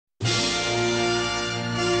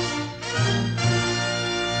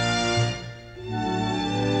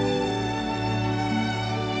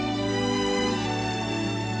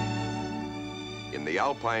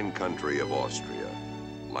alpine country of Austria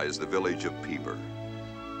lies the village of Piber,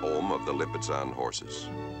 home of the Lipizzaner horses.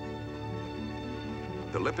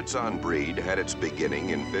 The Lipizzaner breed had its beginning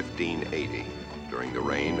in 1580 during the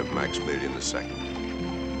reign of Maximilian II.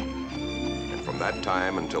 And from that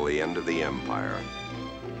time until the end of the empire,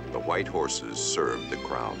 the white horses served the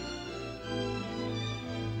crown.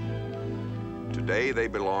 Today they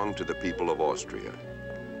belong to the people of Austria,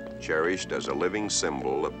 cherished as a living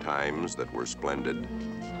symbol of times that were splendid,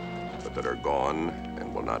 but that are gone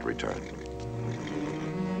and will not return.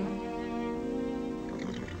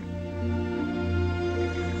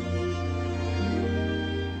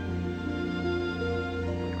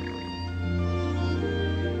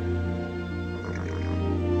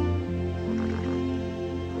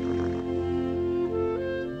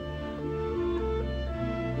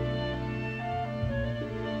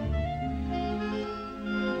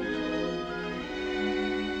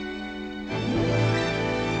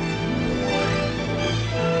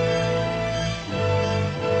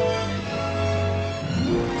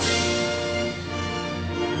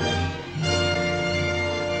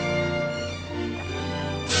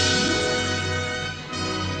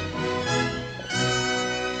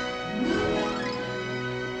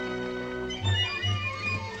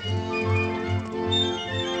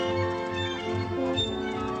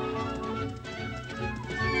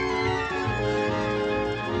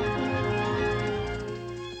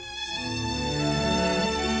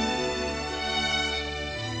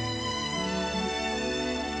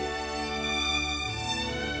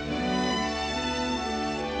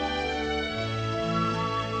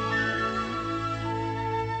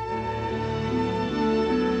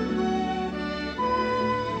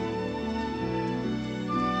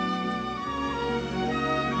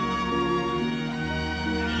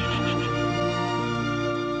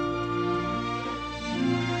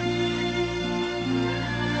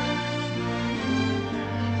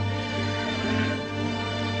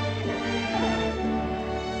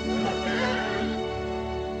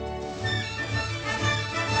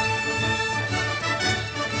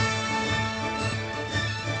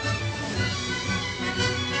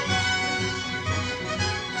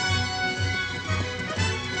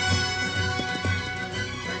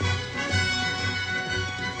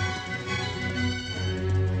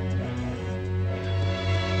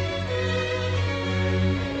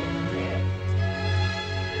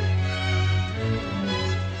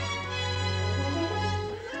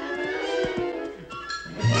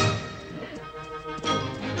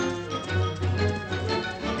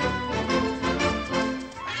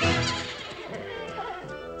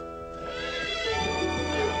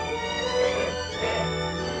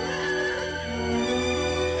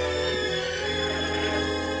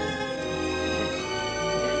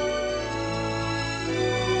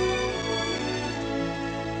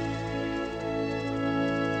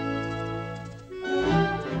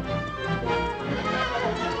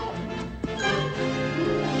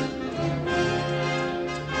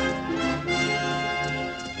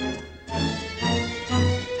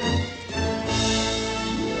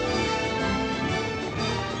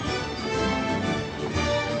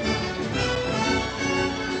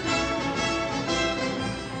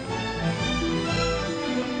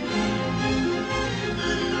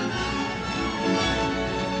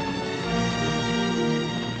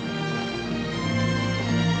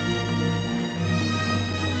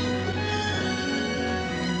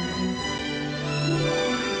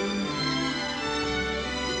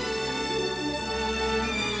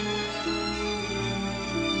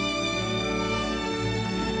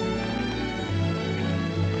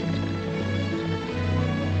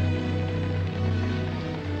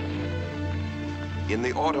 In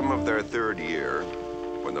the autumn of their third year,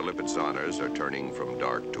 when the Lipizzaners are turning from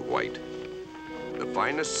dark to white, the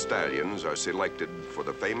finest stallions are selected for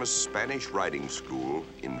the famous Spanish riding school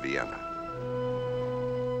in Vienna.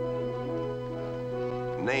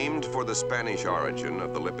 Named for the Spanish origin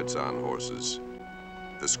of the Lipizzaner horses,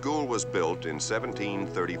 the school was built in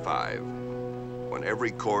 1735, when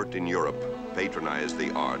every court in Europe patronized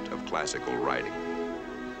the art of classical riding.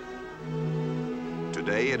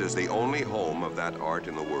 Today, it is the only home of that art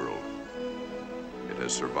in the world. It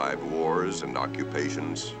has survived wars and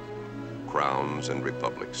occupations, crowns and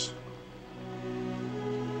republics.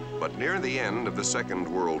 But near the end of the Second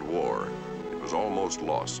World War, it was almost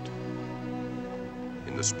lost.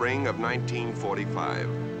 In the spring of 1945,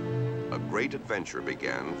 a great adventure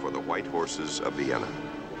began for the white horses of Vienna.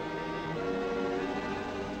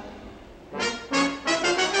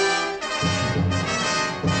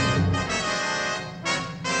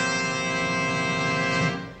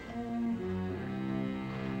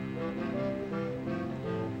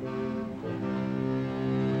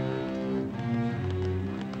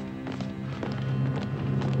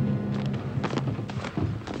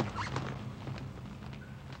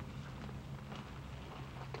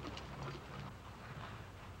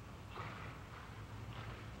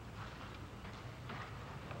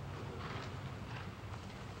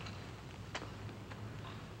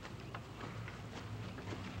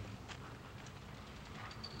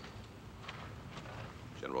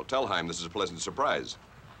 Telheim, this is a pleasant surprise.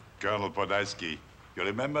 Colonel Podolsky, you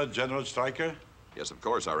remember General Stryker? Yes, of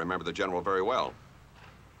course, I remember the general very well.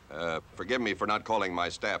 Forgive me for not calling my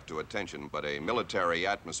staff to attention, but a military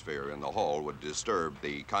atmosphere in the hall would disturb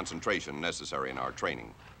the concentration necessary in our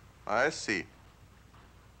training. I see.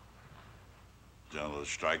 General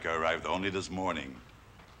Stryker arrived only this morning,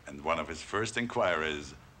 and one of his first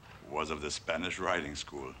inquiries was of the Spanish riding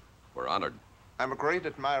school. We're honored. I'm a great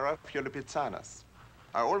admirer of your Lipizzaners.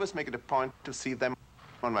 I always make it a point to see them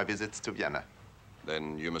on my visits to Vienna.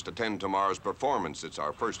 Then you must attend tomorrow's performance. It's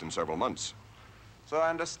our first in several months. So I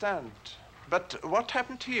understand. But what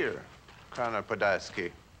happened here, Colonel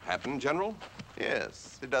Podolsky? Happened, General?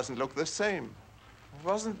 Yes, it doesn't look the same.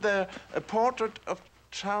 Wasn't there a portrait of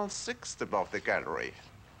Charles VI above the gallery?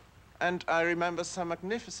 And I remember some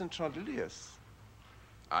magnificent chandeliers.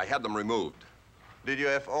 I had them removed. Did you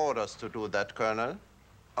have orders to do that, Colonel?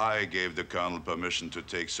 I gave the colonel permission to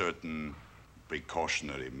take certain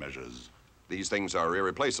precautionary measures. These things are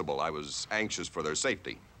irreplaceable. I was anxious for their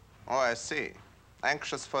safety. Oh, I see.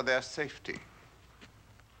 Anxious for their safety.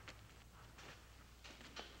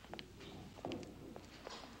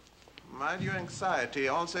 Might your anxiety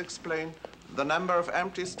also explain the number of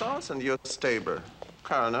empty stalls in your stable,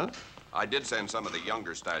 Colonel? I did send some of the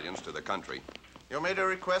younger stallions to the country. You made a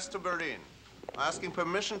request to Berlin, asking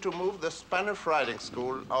permission to move the Spanish riding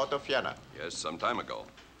school out of Vienna. Yes, some time ago.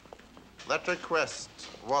 That request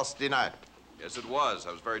was denied. Yes, it was.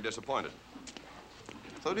 I was very disappointed.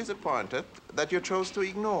 So disappointed that you chose to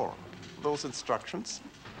ignore those instructions?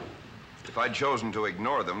 If I'd chosen to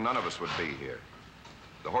ignore them, none of us would be here.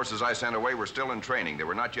 The horses I sent away were still in training. They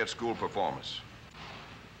were not yet school performers.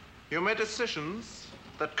 You made decisions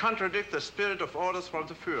that contradict the spirit of orders from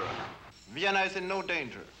the Führer. Vienna is in no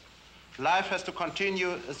danger. Life has to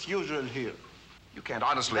continue as usual here. You can't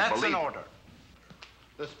honestly believe... That's an order.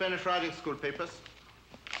 The Spanish riding school papers.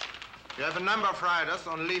 You have a number of riders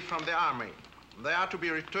on leave from the army. They are to be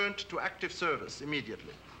returned to active service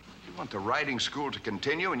immediately. You want the riding school to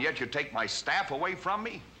continue, and yet you take my staff away from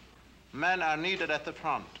me? Men are needed at the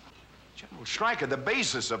front. General Stryker, the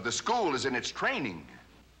basis of the school is in its training.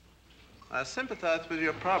 I sympathize with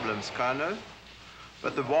your problems, Colonel,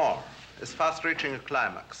 but the war is fast reaching a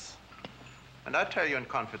climax. And I tell you in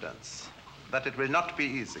confidence that it will not be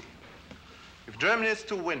easy. If Germany is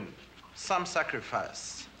to win, some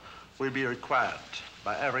sacrifice will be required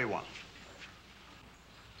by everyone.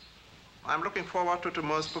 I'm looking forward to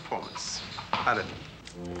tomorrow's performance. Patton.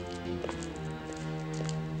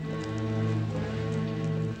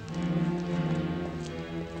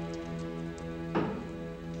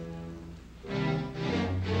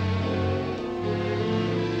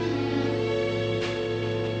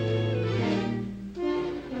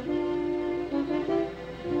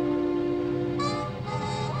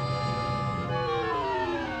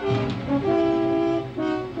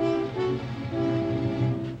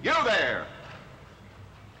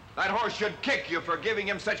 Should kick you for giving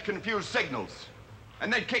him such confused signals,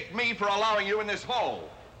 and then kick me for allowing you in this hall.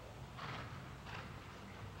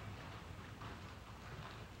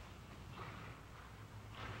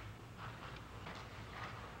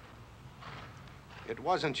 It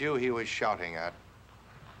wasn't you he was shouting at.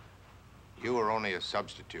 You were only a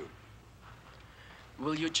substitute.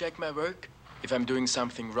 Will you check my work? If I'm doing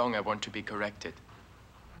something wrong, I want to be corrected.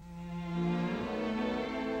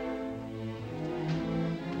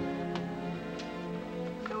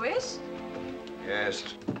 Louis?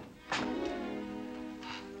 Yes.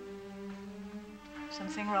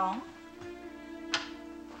 Something wrong?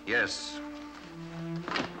 Yes.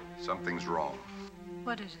 Something's wrong.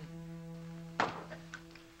 What is it?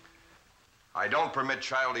 I don't permit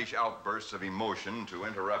childish outbursts of emotion to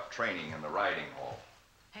interrupt training in the riding hall.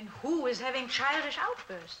 And who is having childish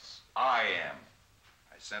outbursts? I am.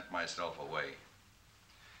 I sent myself away.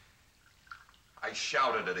 I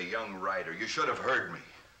shouted at a young rider. You should have heard me.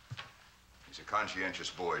 He's a conscientious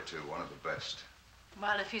boy, too, one of the best.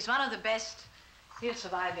 Well, if he's one of the best, he'll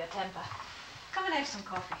survive your temper. Come and have some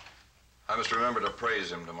coffee. I must remember to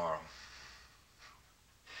praise him tomorrow.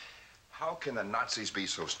 How can the Nazis be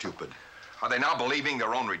so stupid? Are they now believing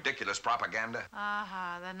their own ridiculous propaganda?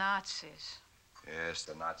 Aha, the Nazis. Yes,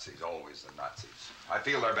 the Nazis, always the Nazis. I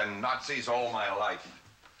feel there have been Nazis all my life.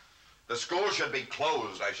 The school should be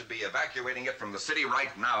closed. I should be evacuating it from the city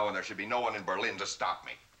right now, and there should be no one in Berlin to stop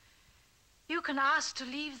me. You can ask to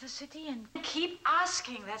leave the city and keep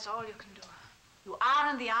asking. That's all you can do. You are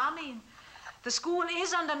in the army, and the school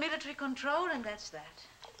is under military control, and that's that.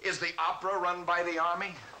 Is the opera run by the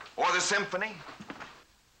army? Or the symphony?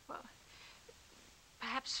 Well,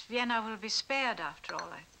 perhaps Vienna will be spared after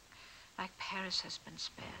all. like Paris has been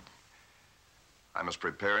spared. I must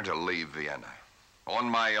prepare to leave Vienna. On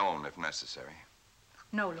my own, if necessary.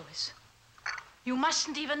 No, Louis. You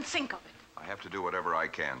mustn't even think of it. I have to do whatever I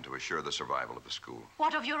can to assure the survival of the school.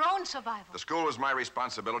 What of your own survival? The school was my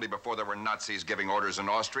responsibility before there were Nazis giving orders in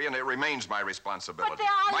Austria, and it remains my responsibility. But there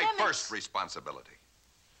are my limits. first responsibility.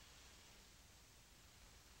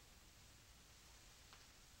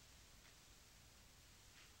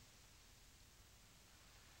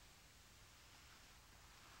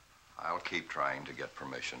 I'll keep trying to get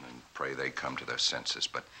permission and pray they come to their senses,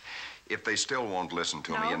 but if they still won't listen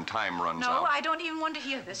to me and time runs out... No, I don't even want to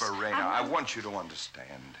hear this. Verena, I want you to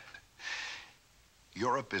understand.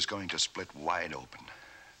 Europe is going to split wide open.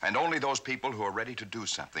 And only those people who are ready to do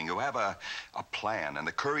something, who have a plan and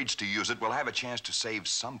the courage to use it, will have a chance to save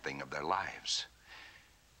something of their lives.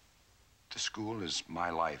 The school is my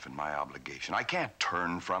life and my obligation. I can't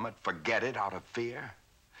turn from it, forget it out of fear.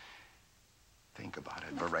 Think about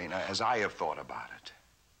it, Verena, as I have thought about it.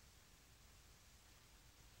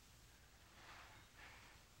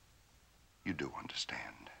 You do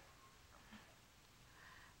understand.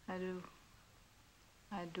 I do.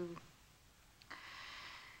 I do.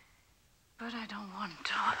 But I don't want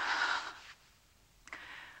to.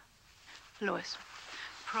 Louis,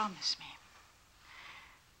 promise me.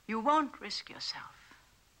 You won't risk yourself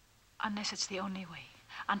unless it's the only way,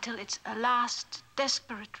 until it's a last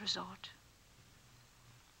desperate resort.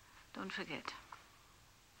 Don't forget,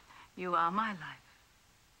 you are my life.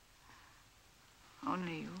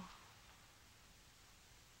 Only you.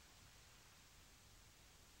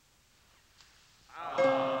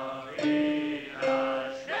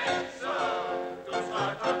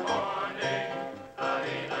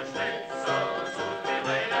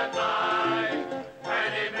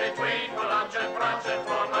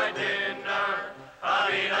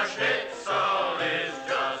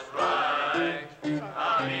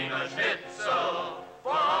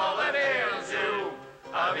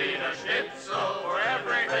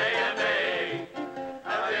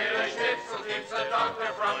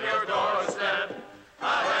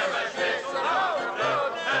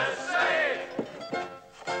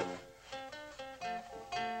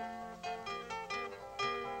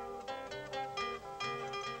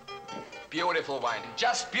 Beautiful wine,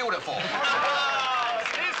 just beautiful. Oh,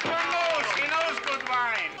 this one knows. He knows good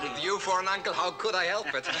wine. With you for an uncle, how could I help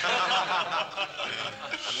it?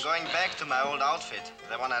 I'm going back to my old outfit,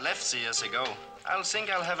 the one I left 3 years ago. I'll think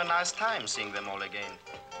I'll have a nice time seeing them all again.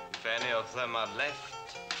 If any of them are left.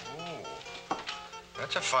 Ooh,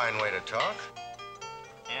 that's a fine way to talk.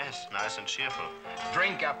 Yes, nice and cheerful.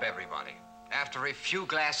 Drink up, everybody. After a few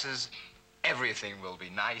glasses, everything will be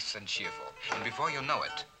nice and cheerful. And before you know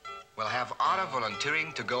it, we'll have Otter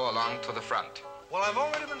volunteering to go along to the front. Well, I've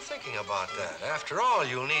already been thinking about that. After all,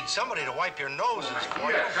 you'll need somebody to wipe your noses for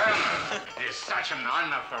you. It is such an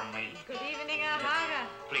honor for me. Good evening, Amaga.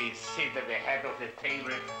 Please sit at the head of the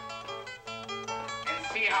table and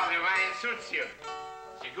see how the wine suits you.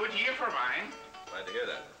 It's a good year for wine. Glad to hear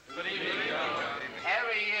that. Good evening.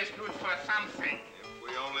 Every year is good for something. If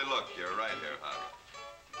we only look, you're right here, Harry.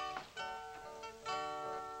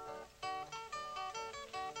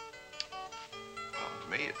 Well, to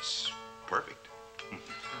me, it's perfect. Why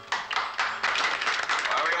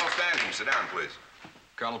are we all standing? Sit down, please.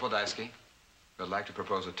 Colonel Podolsky, would like to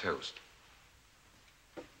propose a toast.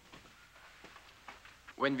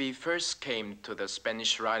 When we first came to the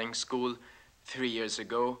Spanish riding school 3 years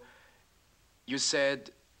ago, you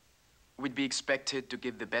said we'd be expected to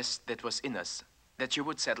give the best that was in us, that you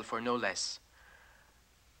would settle for no less.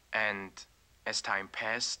 And as time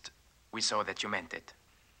passed, we saw that you meant it.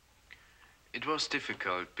 It was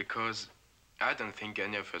difficult because I don't think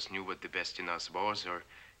any of us knew what the best in us was or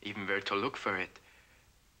even where to look for it.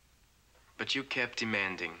 But you kept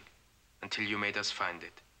demanding until you made us find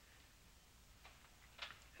it.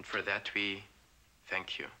 And for that we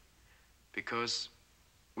thank you, because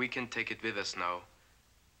we can take it with us now,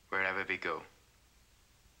 wherever we go.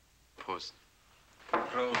 Prost.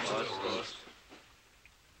 Prost. Prost.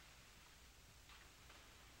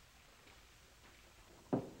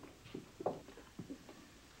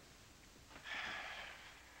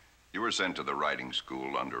 You were sent to the riding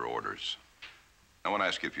school under orders. No one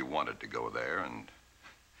asked you if you wanted to go there, and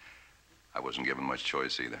I wasn't given much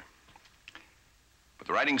choice either. But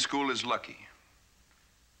the riding school is lucky.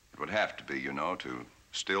 It would have to be, you know, to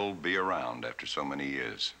still be around after so many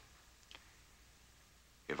years.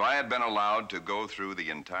 If I had been allowed to go through the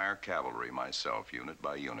entire cavalry myself, unit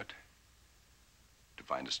by unit, to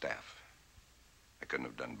find a staff, I couldn't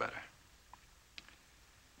have done better.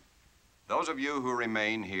 Those of you who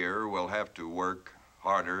remain here will have to work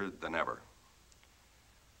harder than ever.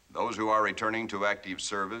 Those who are returning to active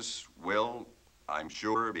service will, I'm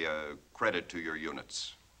sure, be a credit to your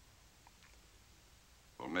units.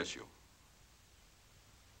 We'll miss you.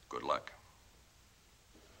 Good luck.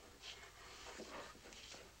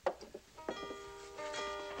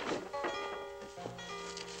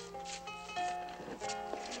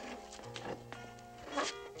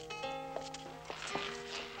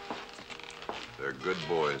 They're good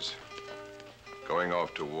boys. Going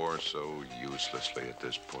off to war so uselessly at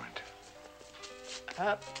this point.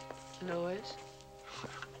 Up, Louis.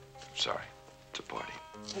 Sorry. It's a party.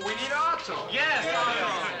 We need Otto. Yes. Come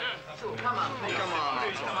on. Come on. Come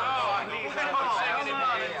on.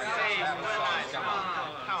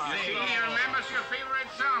 You see, he remembers your favorite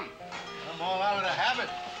song. I'm all out of the habit.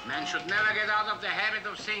 Man should never get out of the habit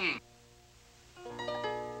of singing.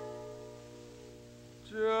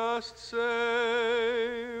 Just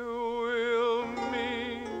say we'll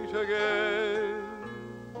meet again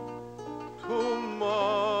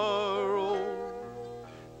tomorrow.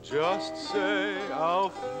 Just say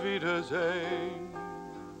auf Wiedersehen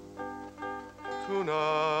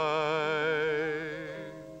tonight.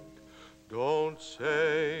 Don't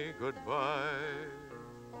say goodbye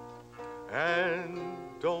and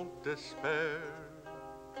don't despair.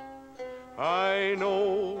 I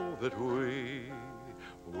know that we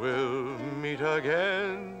will meet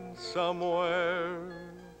again somewhere.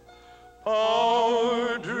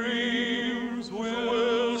 Our dreams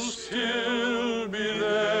will still be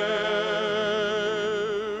there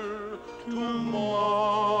tomorrow,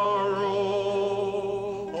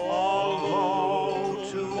 although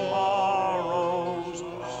tomorrow's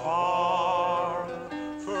far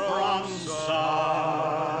from sight.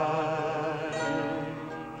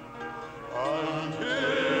 Until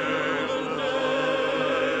the day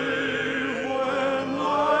when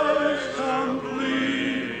life's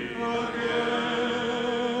complete again,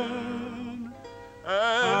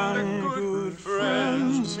 and the good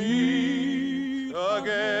friends meet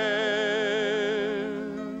again.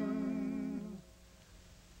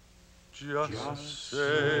 Just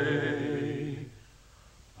say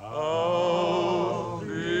auf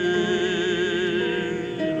Wiedersehen.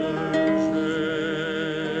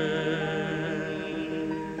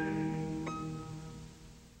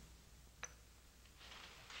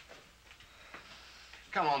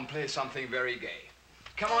 Come on, play something very gay.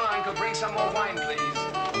 Come on, Uncle, bring some more wine, please.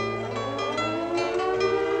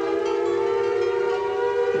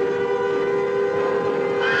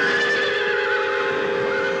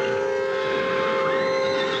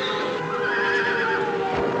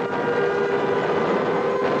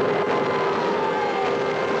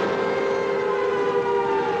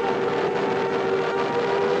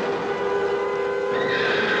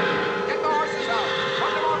 Get the horses out.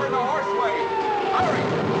 Run them over the horseway. Hurry.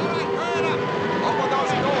 All right, hurry it up. Open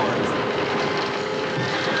those doors.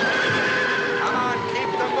 Come on,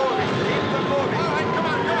 keep them moving. Keep them moving. All right, come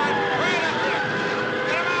on. Hurry it up there.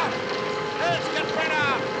 Get them out. Let's get rid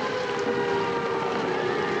out.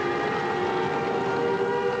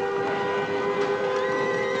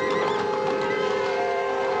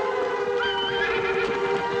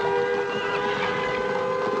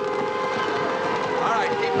 All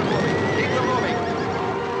right, keep them moving. Keep them moving.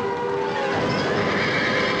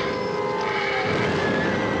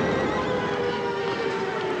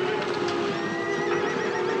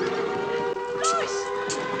 Joyce!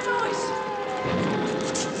 Joyce!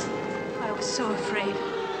 I was so afraid.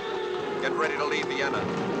 Get ready to leave Vienna.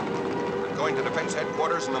 I'm going to defense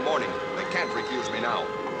headquarters in the morning. They can't refuse me now.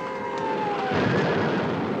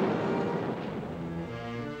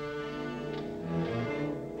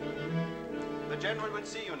 The general will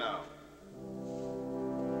see you now.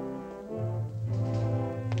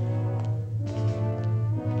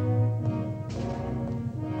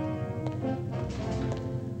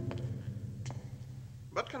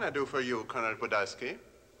 What can I do for you, Colonel Podolsky?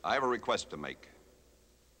 I have a request to make.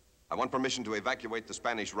 I want permission to evacuate the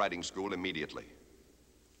Spanish riding school immediately.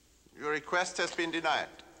 Your request has been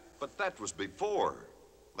denied. But that was before.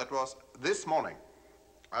 That was this morning.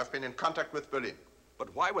 I've been in contact with Berlin.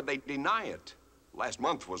 But why would they deny it? Last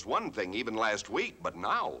month was one thing, even last week, but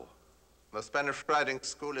now. The Spanish riding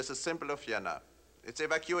school is a symbol of Vienna. Its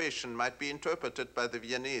evacuation might be interpreted by the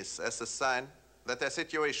Viennese as a sign that their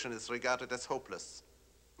situation is regarded as hopeless,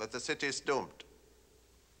 that the city is doomed.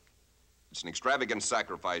 It's an extravagant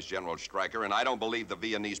sacrifice, General Stryker, and I don't believe the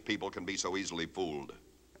Viennese people can be so easily fooled.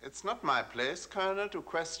 It's not my place, Colonel, to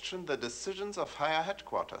question the decisions of higher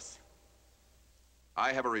headquarters.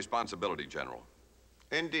 I have a responsibility, General.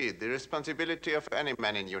 Indeed, the responsibility of any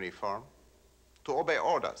man in uniform, to obey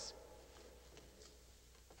orders.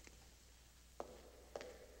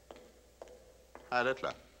 Herr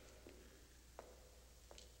Littler.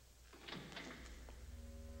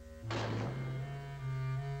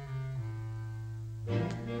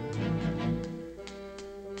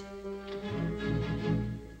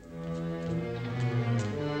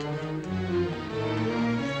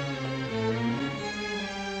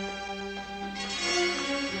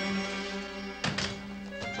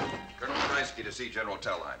 To see General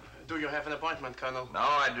Tellheim. Do you have an appointment, Colonel? No,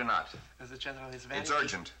 I do not. The General is very... It's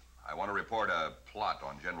urgent. I want to report a plot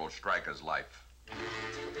on General Stryker's life.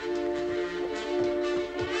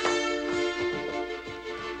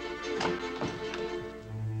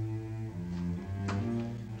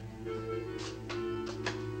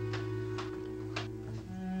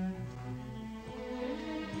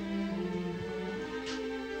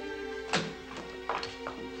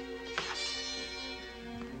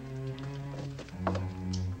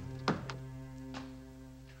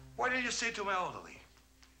 What did you say to my orderly?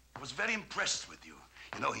 I was very impressed with you.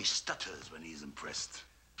 You know, he stutters when he's impressed.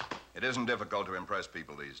 It isn't difficult to impress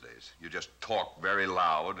people these days. You just talk very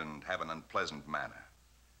loud and have an unpleasant manner.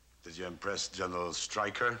 Did you impress General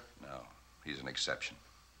Stryker? No, he's an exception.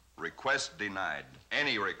 Request denied.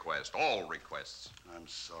 Any request, all requests. I'm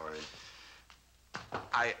sorry.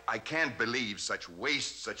 I can't believe such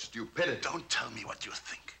waste, such stupidity. Don't tell me what you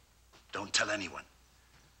think. Don't tell anyone.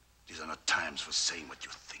 These are not times for saying what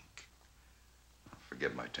you think.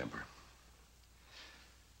 Forgive my temper.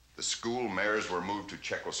 The school mayors were moved to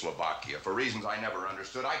Czechoslovakia for reasons I never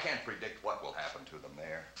understood. I can't predict what will happen to them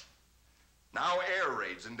there. Now air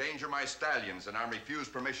raids endanger my Stallions, and I'm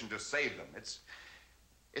refused permission to save them. It's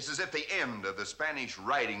as if the end of the Spanish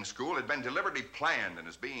riding school had been deliberately planned and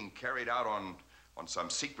is being carried out on some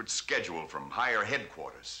secret schedule from higher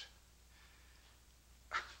headquarters.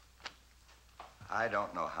 I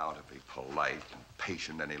don't know how to be polite and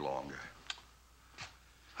patient any longer.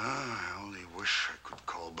 I only wish I could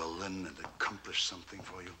call Berlin and accomplish something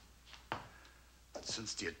for you. But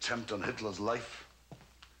since the attempt on Hitler's life,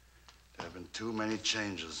 there have been too many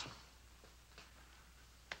changes.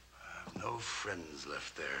 I have no friends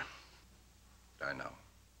left there. I know.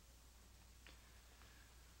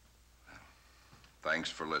 Thanks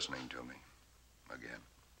for listening to me again.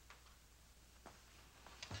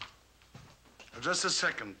 Just a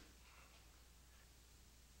second.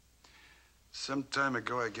 Some time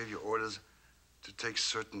ago, I gave you orders to take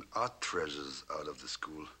certain art treasures out of the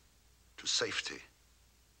school to safety.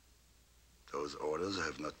 Those orders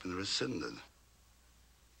have not been rescinded.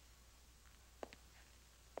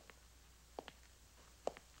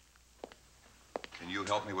 Can you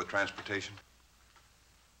help me with transportation?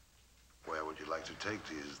 Where would you like to take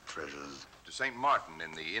these treasures? To St. Martin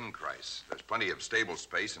in the Innkreis. There's plenty of stable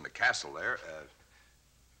space in the castle there.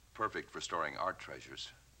 Perfect for storing art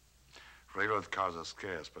treasures. Railroad cars are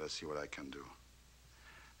scarce, but I see what I can do.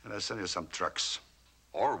 And I'll send you some trucks.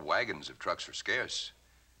 Or wagons if trucks are scarce.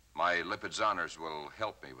 My Lipizzaners will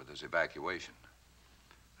help me with this evacuation.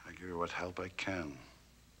 I'll give you what help I can.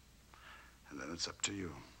 And then it's up to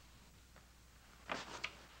you.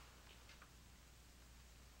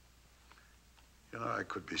 You know, I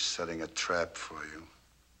could be setting a trap for you.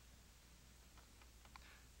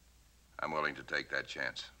 I'm willing to take that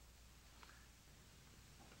chance.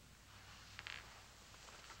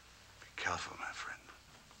 Be careful, my friend.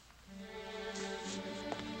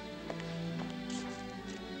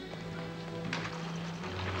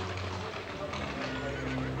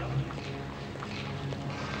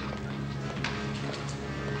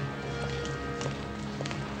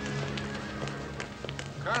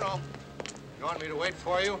 Colonel, you want me to wait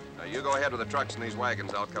for you? Now, you go ahead with the trucks and these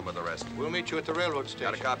wagons. I'll come with the rest. We'll meet you at the railroad station.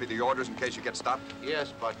 Got a copy of the orders in case you get stopped?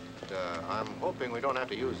 Yes, but I'm hoping we don't have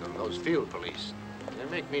to use them, those field police. They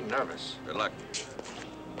make me nervous. Good luck.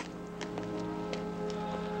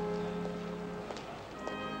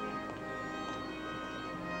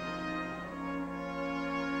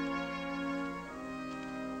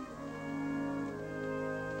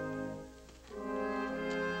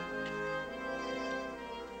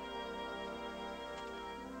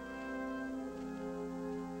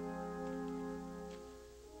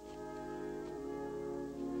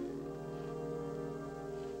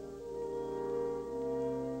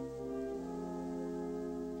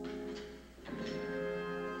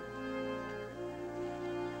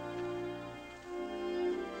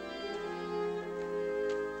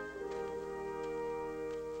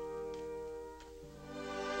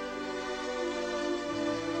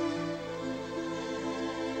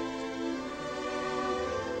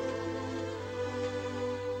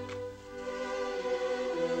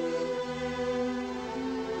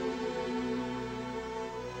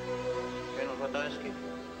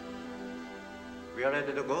 We are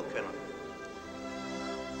ready to go, Colonel.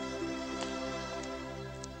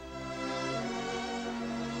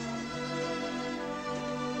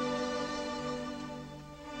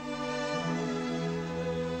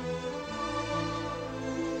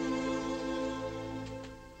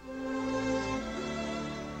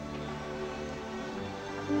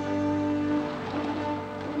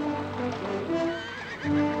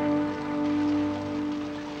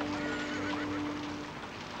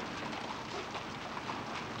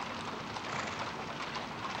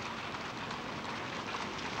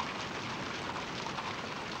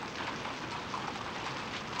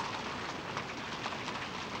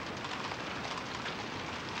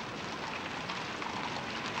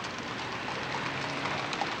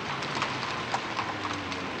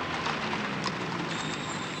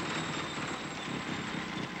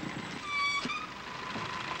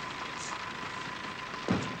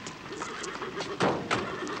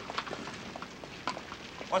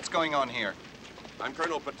 What's going on here? I'm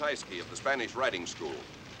Colonel Pataisky of the Spanish Riding School.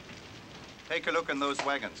 Take a look in those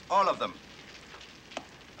wagons, all of them.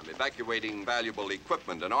 I'm evacuating valuable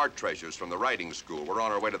equipment and art treasures from the riding school. We're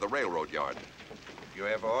on our way to the railroad yard. You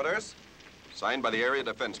have orders? Signed by the Area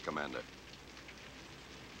Defense Commander.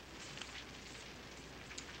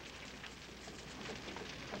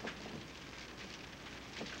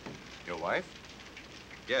 Your wife?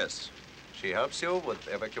 Yes. She helps you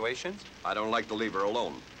with evacuations? I don't like to leave her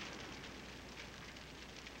alone.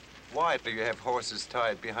 Why do you have horses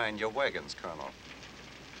tied behind your wagons, Colonel?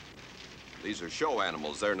 These are show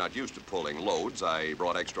animals. They're not used to pulling loads. I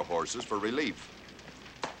brought extra horses for relief.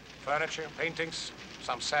 Furniture, paintings,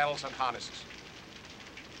 some saddles and harnesses.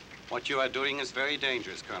 What you are doing is very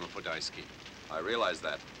dangerous, Colonel Pataisky. I realize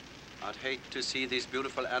that. I'd hate to see these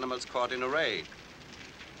beautiful animals caught in a raid.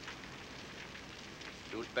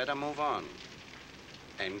 You'd better move on.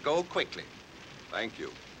 And go quickly. Thank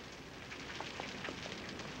you.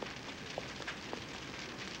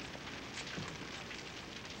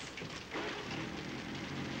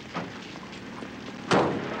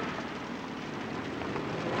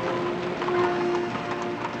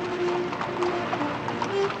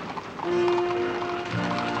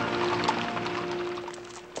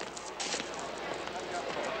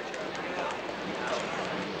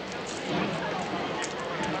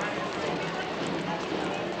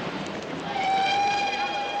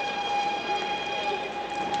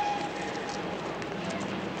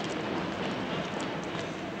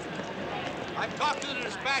 I've talked to the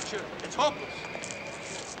dispatcher. It's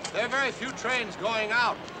hopeless. There are very few trains going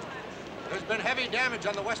out. There's been heavy damage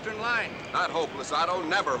on the Western line. Not hopeless, Otto.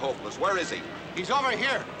 Never hopeless. Where is he? He's over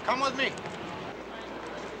here. Come with me.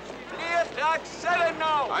 Clear tracks, set it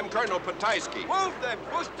now! I'm Colonel Pataisky. Move them!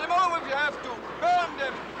 Push them over if you have to! Burn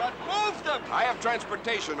them! But move them! I have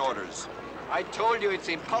transportation orders. I told you it's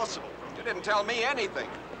impossible. You didn't tell me anything.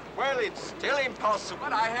 Well, it's still impossible.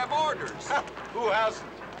 But I have orders. Who hasn't?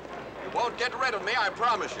 You won't get rid of me, I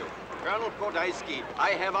promise you. Colonel Pataisky, I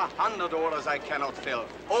have 100 orders I cannot fill.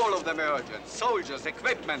 All of them urgent. Soldiers,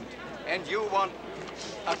 equipment. And you want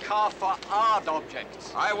a car for art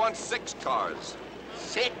objects. I want 6 cars.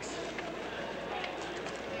 6?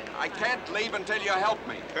 I can't leave until you help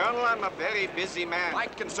me. Colonel, I'm a very busy man. My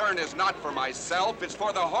concern is not for myself, it's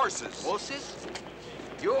for the horses. Horses?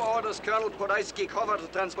 Your orders, Colonel Pataisky, cover the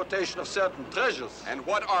transportation of certain treasures. And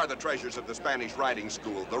what are the treasures of the Spanish riding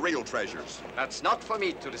school, the real treasures? That's not for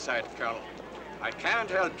me to decide, Colonel. I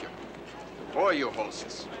can't help you. Or your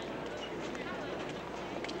horses.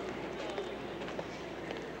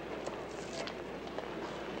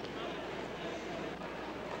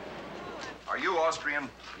 Are you Austrian?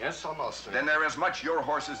 Yes, I'm Austrian. Then they're as much your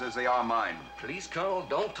horses as they are mine. Please, Colonel,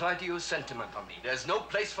 don't try to use sentiment on me. There's no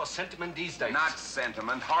place for sentiment these days. Not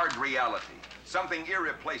sentiment, hard reality. Something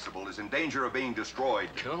irreplaceable is in danger of being destroyed.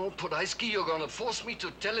 Colonel Pataisky, you're gonna force me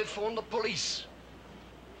to telephone the police.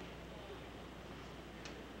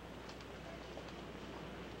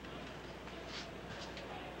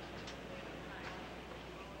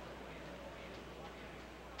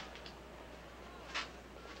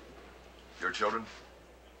 Your children?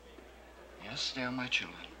 Yes, they're my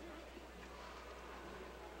children.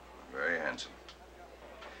 Very handsome.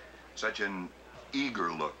 Such an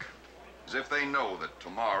eager look, as if they know that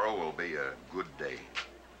tomorrow will be a good day.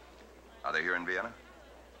 Are they here in Vienna?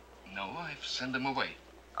 No, I've sent them away.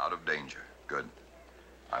 Out of danger. Good.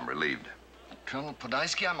 I'm relieved. Colonel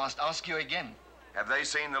Pataisky, I must ask you again. Have they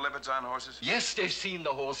seen the Lipizzaner horses? Yes, they've seen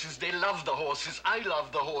the horses. They love the horses. I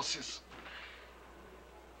love the horses.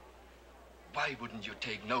 Why wouldn't you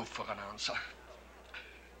take no for an answer?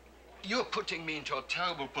 You're putting me into a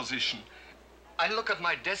terrible position. I look at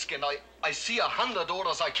my desk and I see 100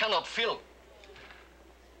 orders I cannot fill.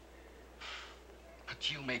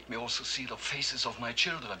 But you make me also see the faces of my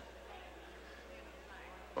children.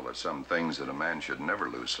 Well, there's some things that a man should never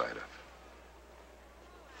lose sight of.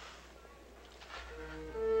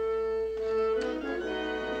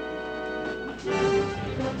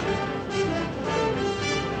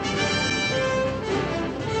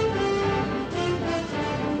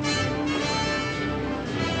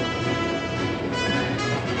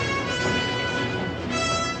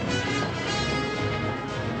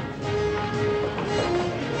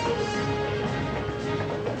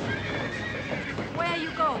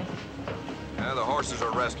 Horses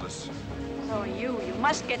are restless. So are you. You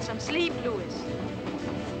must get some sleep, Louis.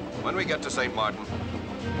 When we get to St. Martin.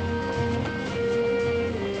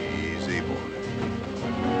 Easy, boy.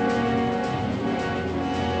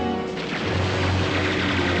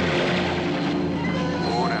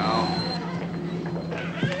 Oh, now.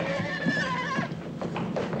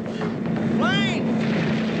 Plane!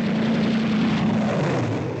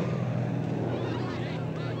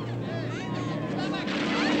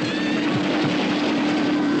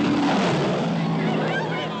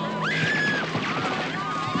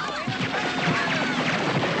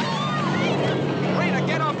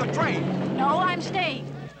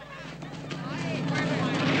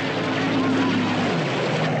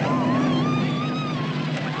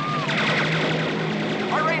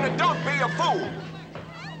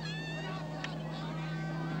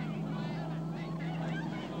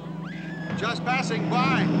 Just passing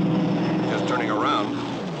by. Just turning around.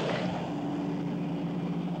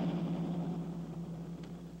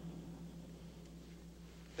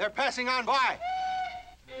 They're passing on by.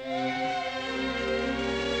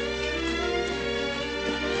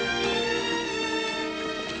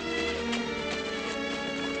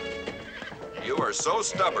 You are so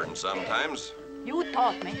stubborn sometimes. You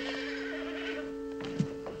taught me.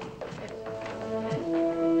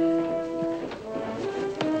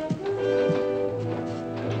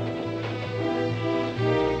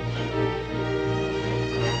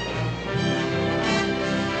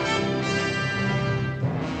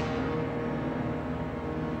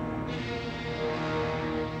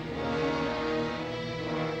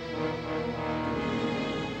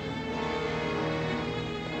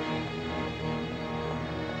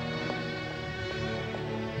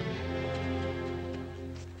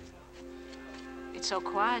 It's so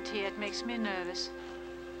quiet here, it makes me nervous.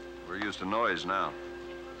 We're used to noise now.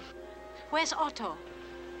 Where's Otto?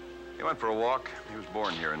 He went for a walk. He was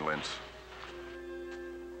born here in Linz.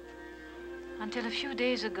 Until a few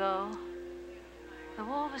days ago, the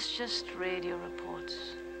war was just radio reports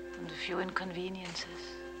and a few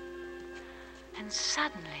inconveniences. And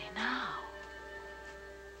suddenly, now.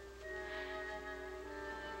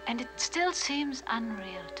 And it still seems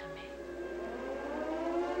unreal to me.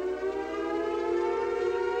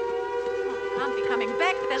 Can't be coming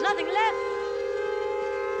back. There's nothing left.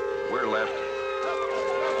 We're left.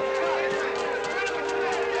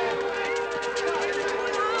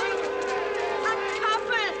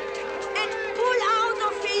 Uncouple and pull out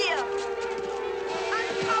of here.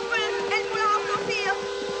 Uncouple and pull out of here.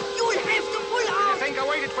 You'll have to pull out. You think I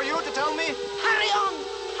waited for you to tell me? Hurry on.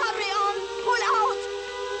 Hurry on. Pull out.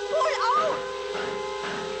 Pull out.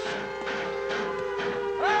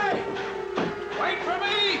 Hey! Wait for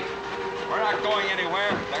me! We're not going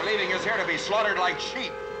anywhere. They're leaving us here to be slaughtered like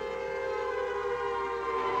sheep.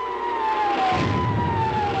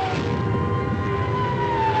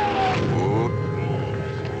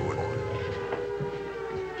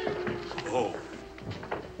 Oh.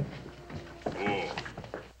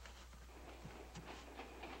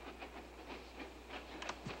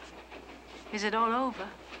 Is it all over?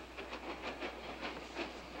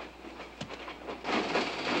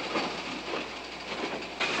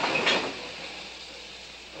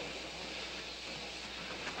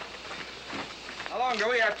 How long do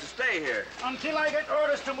we have to stay here? Until I get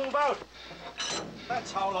orders to move out.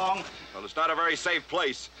 That's how long. Well, it's not a very safe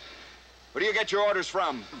place. Where do you get your orders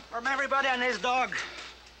from? From everybody and his dog.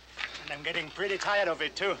 And I'm getting pretty tired of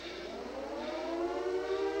it, too.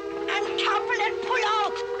 Uncouple and pull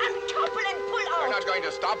out. Uncouple and pull out. They're not going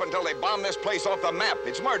to stop until they bomb this place off the map.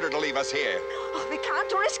 It's murder to leave us here. Oh, we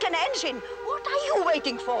can't risk an engine. What are you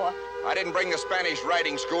waiting for? I didn't bring the Spanish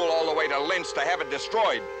riding school all the way to Linz to have it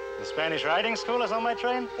destroyed. The Spanish riding school is on my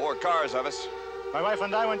train? 4 cars of us. My wife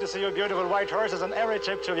and I went to see your beautiful white horses on every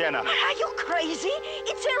trip to Vienna. Are you crazy?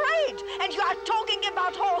 It's a raid, and you are talking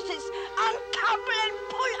about horses. Uncouple and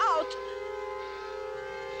pull out.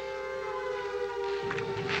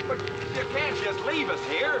 But you can't just leave us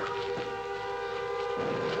here.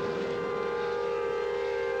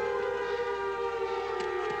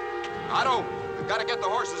 Otto, we've got to get the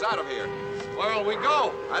horses out of here. Where'll we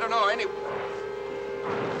go? I don't know,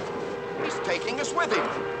 He's taking us with him.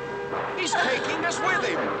 He's taking us with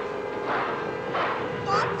him.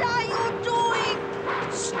 What are you doing?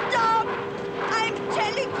 Stop! I'm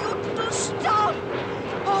telling you to stop!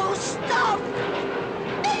 Oh, stop!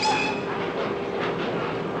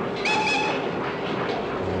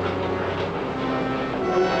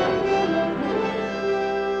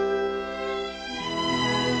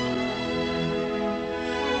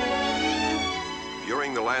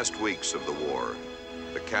 During the last weeks of the war,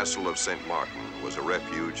 the castle of St. Martin was a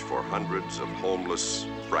refuge for hundreds of homeless,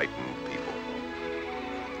 frightened people,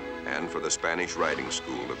 and for the Spanish riding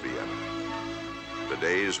school of Vienna. The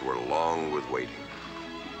days were long with waiting.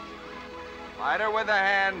 Fight her with the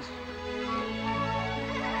hands.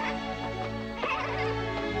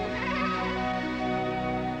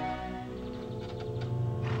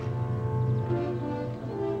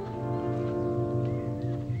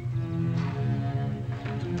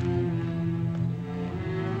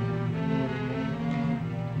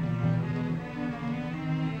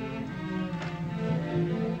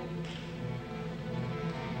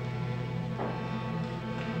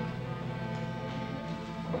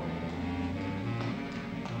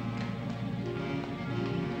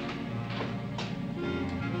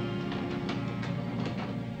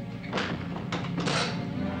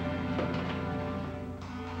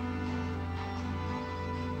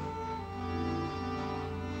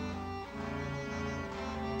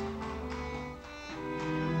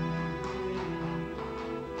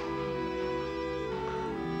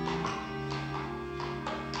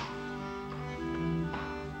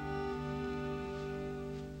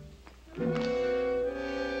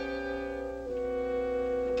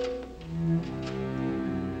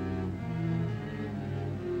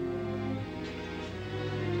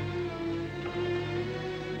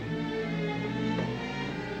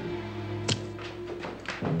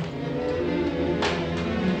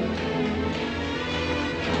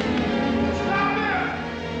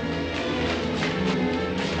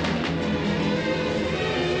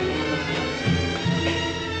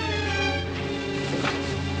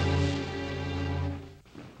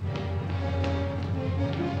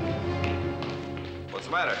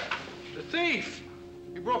 The thief!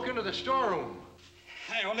 He broke into the storeroom.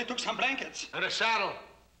 I only took some blankets. And a saddle.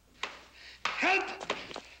 Help!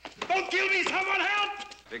 Don't kill me, someone help!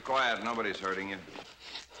 Be quiet, nobody's hurting you.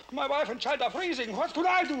 My wife and child are freezing. What could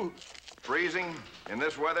I do? Freezing in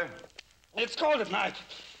this weather? It's cold at night.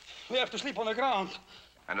 We have to sleep on the ground.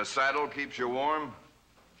 And a saddle keeps you warm?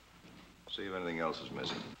 See if anything else is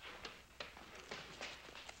missing.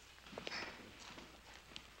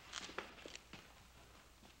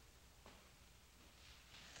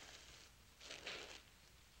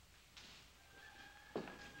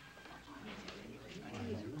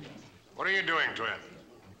 What are you doing to him?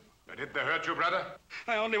 Did they hurt you, brother?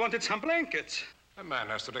 I only wanted some blankets. A man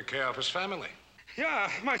has to take care of his family. Yeah,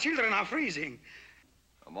 my children are freezing.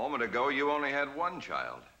 A moment ago, you only had one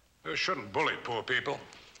child. You shouldn't bully poor people.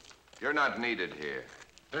 You're not needed here.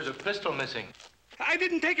 There's a pistol missing. I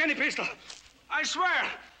didn't take any pistol. I swear.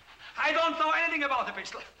 I don't know anything about the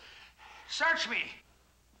pistol. Search me.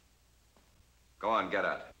 Go on, get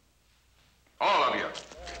out. All of you.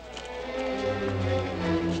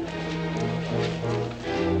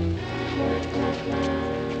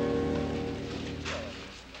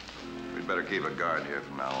 We'd better keep a guard here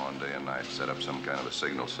from now on, day and night. Set up some kind of a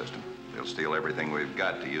signal system. They'll steal everything we've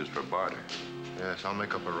got to use for barter. Yes, I'll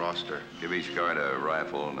make up a roster. Give each guard a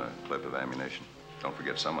rifle and a clip of ammunition. Don't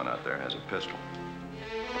forget someone out there has a pistol.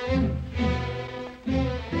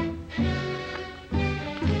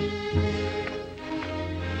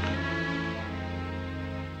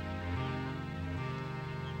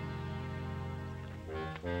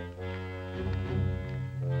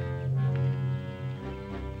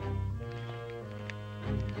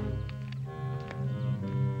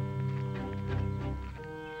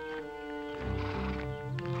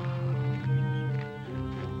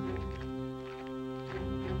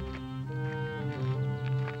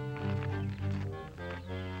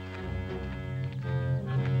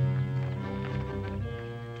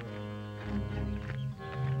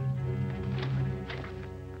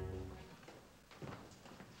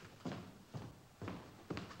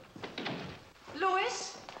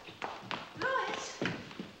 Louis? Louis?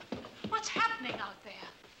 What's happening out there?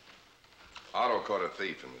 Otto caught a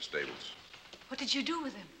thief in the stables. What did you do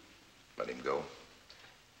with him? Let him go.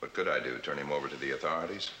 What could I do? Turn him over to the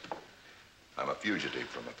authorities? I'm a fugitive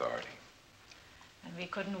from authority. And we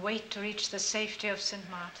couldn't wait to reach the safety of St.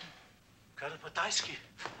 Martin. Colonel Podolsky,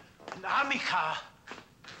 an army car.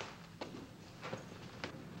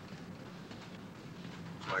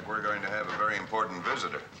 like we're going to have a very important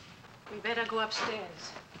visitor. We better go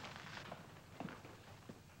upstairs.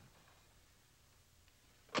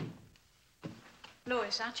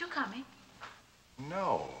 Louis, aren't you coming?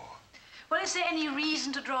 No. Well, is there any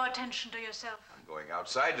reason to draw attention to yourself? I'm going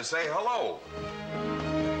outside to say hello.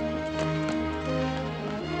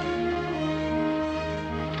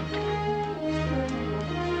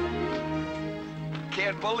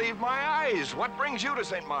 Can't believe my eyes. What brings you to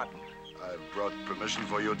St. Martin? I've brought permission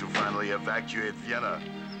for you to finally evacuate Vienna.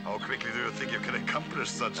 How quickly do you think you can accomplish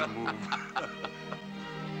such a move?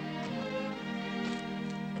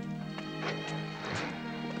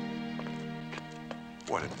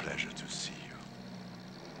 What a pleasure to see you.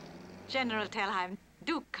 General Tellheim,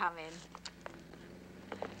 do come in.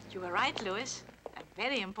 You were right, Louis. A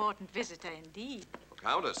very important visitor indeed.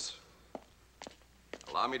 Countess,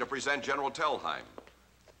 allow me to present General Tellheim.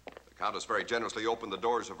 The Countess very generously opened the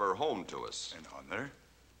doors of her home to us. An honor.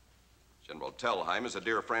 General Tellheim is a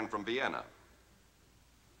dear friend from Vienna.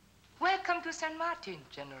 Welcome to St. Martin,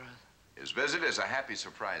 General. His visit is a happy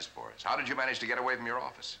surprise for us. How did you manage to get away from your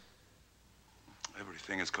office?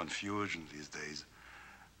 Everything is confusion these days.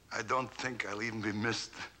 I don't think I'll even be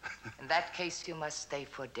missed. In that case, you must stay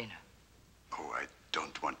for dinner. Oh, I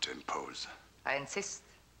don't want to impose. I insist.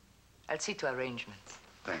 I'll see to arrangements.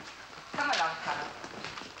 Thanks. Come along, Colonel.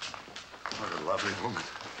 What a lovely woman.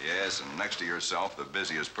 Yes, and next to yourself, the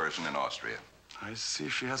busiest person in Austria. I see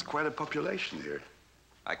she has quite a population here.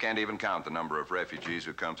 I can't even count the number of refugees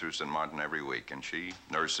who come through St. Martin every week, and she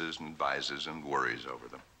nurses and advises and worries over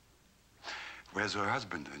them. Where's her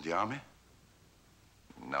husband? In the army?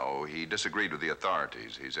 No, he disagreed with the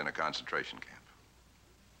authorities. He's in a concentration camp.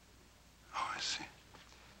 Oh, I see.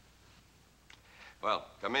 Well,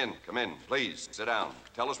 come in, please. Sit down.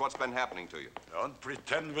 Tell us what's been happening to you. Don't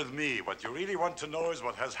pretend with me. What you really want to know is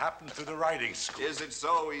what has happened to the riding school. Is it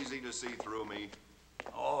so easy to see through me?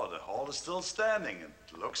 Oh, the hall is still standing.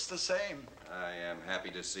 It looks the same. I am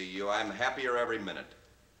happy to see you. I'm happier every minute.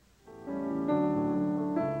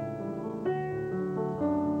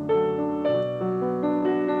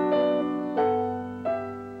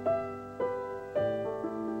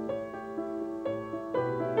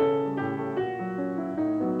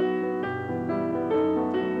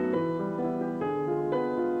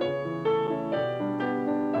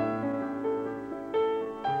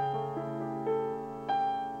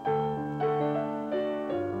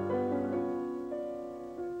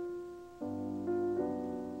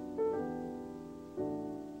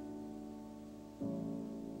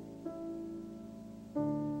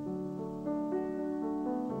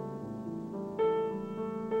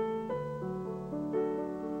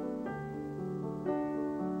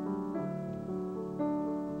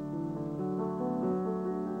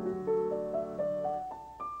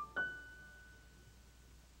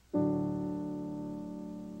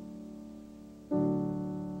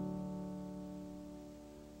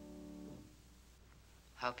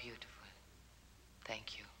 How beautiful.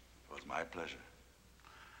 Thank you. It was my pleasure.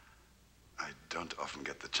 I don't often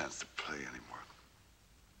get the chance to play anymore.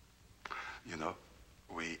 You know,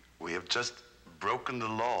 we have just broken the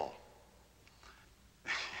law.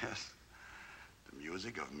 Yes. The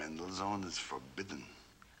music of Mendelssohn is forbidden.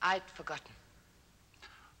 I'd forgotten.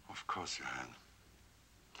 Of course you had.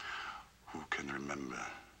 Who can remember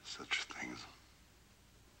such things?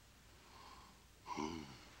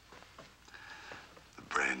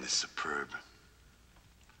 The brain is superb.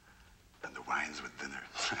 And the wine's with dinner.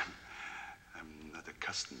 I'm not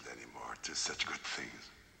accustomed anymore to such good things.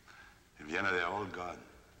 In Vienna, they're all gone.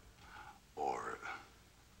 Or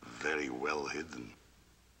very well hidden.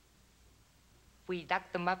 We dug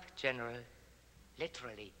them up, General.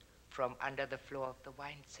 Literally, from under the floor of the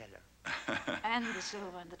wine cellar. And the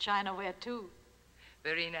silver and the chinaware, too.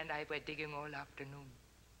 Verena and I were digging all afternoon.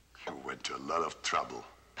 You went to a lot of trouble.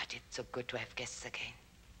 But it's so good to have guests again.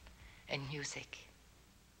 And music.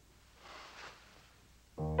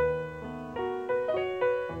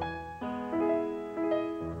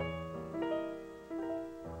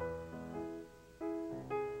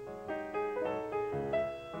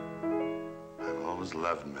 I've always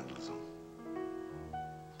loved Mendelssohn.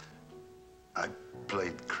 I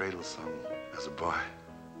played cradle song as a boy.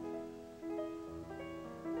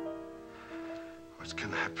 What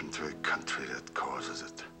can happen to a country that causes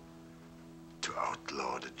it to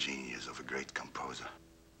outlaw the genius of a great composer?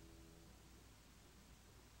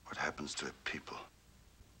 What happens to a people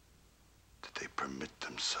that they permit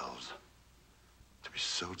themselves to be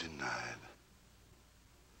so denied?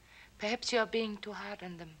 Perhaps you're being too hard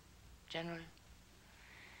on them, General.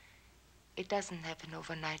 It doesn't happen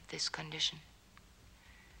overnight, this condition.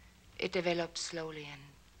 It develops slowly and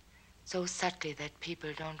So subtly that people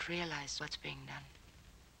don't realize what's being done.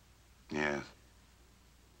 Yes.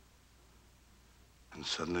 And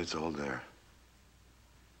suddenly it's all there.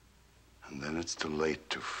 And then it's too late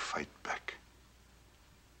to fight back.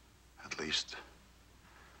 At least,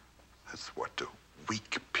 that's what the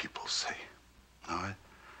weak people say. No,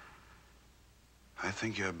 I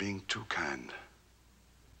think you're being too kind.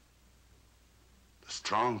 The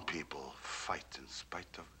strong people fight in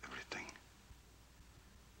spite of everything.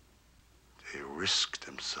 They risk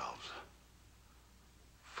themselves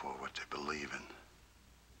for what they believe in.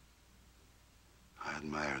 I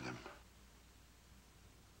admire them.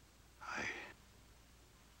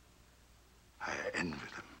 I envy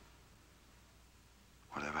them.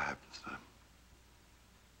 Whatever happens to them.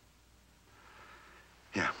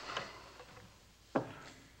 Yeah.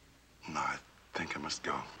 No, I think I must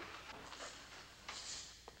go.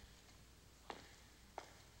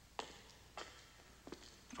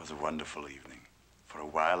 It was a wonderful evening. For a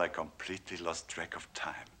while, I completely lost track of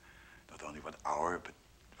time. Not only what hour, but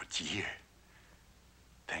what year.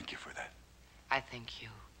 Thank you for that. I thank you.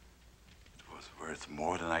 It was worth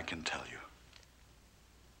more than I can tell you.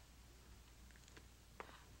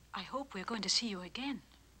 I hope we're going to see you again.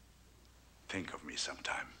 Think of me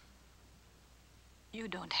sometime. You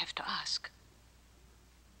don't have to ask.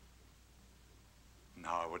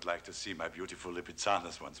 Now I would like to see my beautiful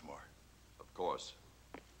Lipizzaners once more. Of course.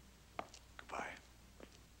 Goodbye.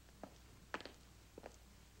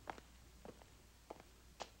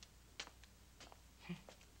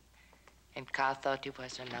 And Carl thought he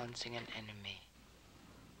was announcing an enemy.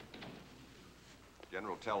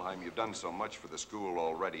 General Telheim, you've done so much for the school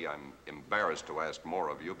already. I'm embarrassed to ask more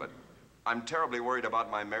of you, but I'm terribly worried about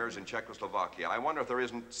my mares in Czechoslovakia. I wonder if there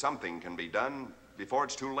isn't something can be done before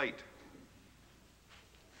it's too late.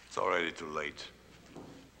 It's already too late.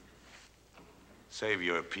 Save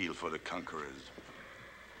your appeal for the conquerors.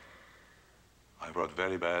 I brought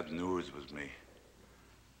very bad news with me.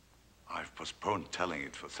 I've postponed telling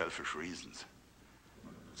it for selfish reasons.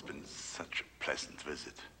 It's been such a pleasant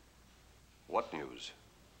visit. What news?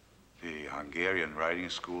 The Hungarian riding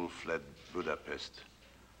school fled Budapest,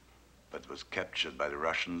 but was captured by the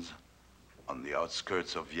Russians on the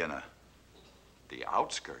outskirts of Vienna. The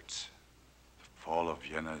outskirts? The fall of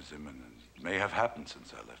Vienna is imminent. It may have happened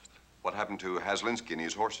since I left. What happened to Haslinsky and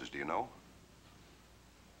his horses, do you know?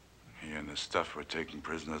 He and his staff were taken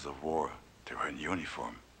prisoners of war. They were in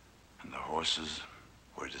uniform, and the horses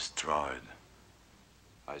were destroyed.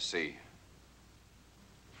 I see.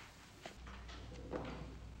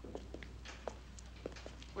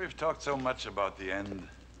 We've talked so much about the end,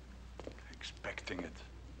 expecting it,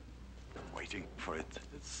 waiting for it.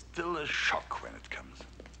 It's still a shock when it comes.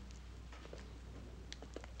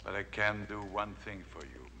 But I can do one thing for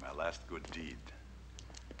you, my last good deed.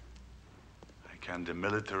 I can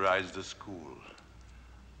demilitarize the school.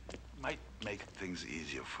 It might make things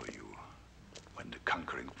easier for you when the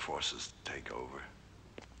conquering forces take over.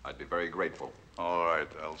 I'd be very grateful. All right,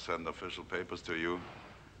 I'll send official papers to you,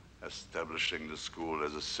 establishing the school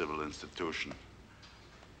as a civil institution,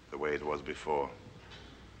 the way it was before.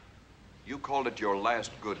 You called it your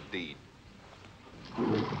last good deed.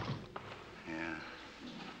 Yeah.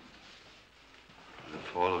 With the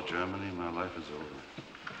fall of Germany, my life is over.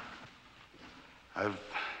 I've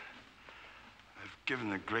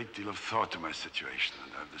given a great deal of thought to my situation,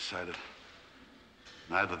 and I've decided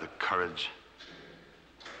neither the courage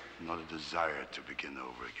nor the desire to begin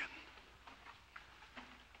over again.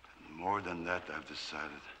 And more than that, I've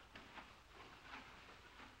decided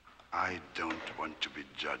I don't want to be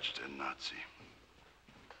judged a Nazi.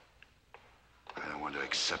 I don't want to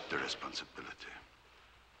accept the responsibility.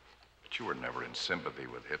 But you were never in sympathy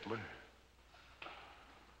with Hitler.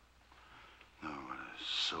 No, I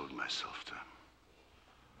sold myself to him,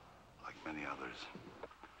 like many others.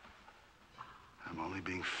 I'm only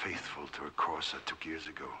being faithful to a course I took years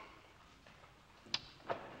ago.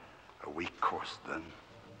 A weak course then,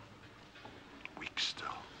 weak still,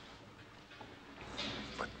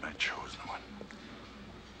 but my chosen one.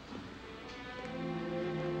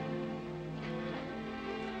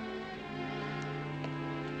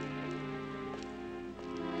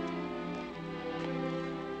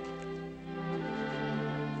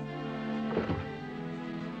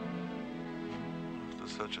 After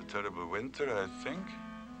such a terrible winter, I think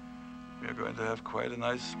we are going to have quite a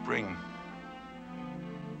nice spring.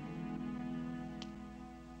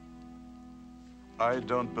 I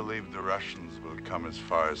don't believe the Russians will come as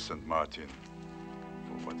far as St. Martin,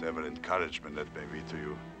 for whatever encouragement that may be to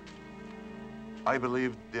you. I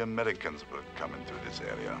believe the Americans will come into this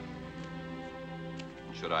area.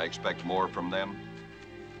 Should I expect more from them?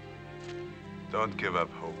 Don't give up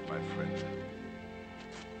hope, my friend.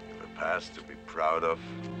 You have a past to be proud of,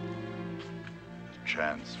 a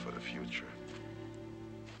chance for the future.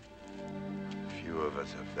 Few of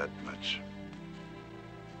us have that much.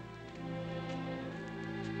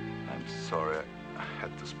 I'm sorry I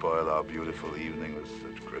had to spoil our beautiful evening with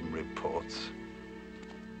such grim reports.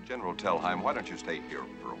 General Telheim, why don't you stay here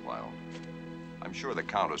for a while? I'm sure the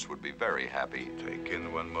Countess would be very happy. Take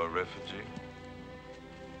in one more refugee?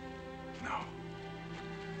 No.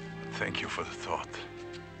 But thank you for the thought.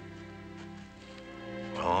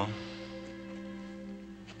 Well,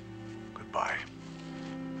 goodbye.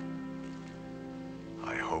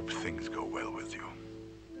 I hope things go well with you.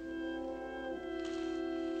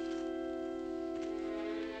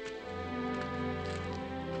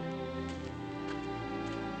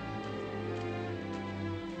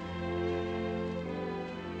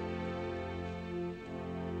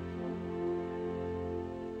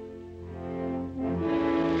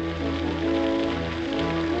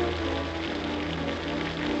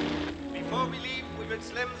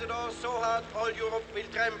 All Europe will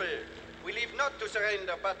tremble. We live not to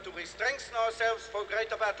surrender, but to strengthen ourselves for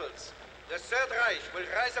greater battles. The Third Reich will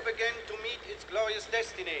rise up again to meet its glorious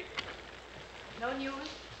destiny. No news?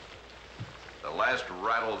 The last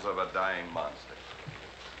rattles of a dying monster.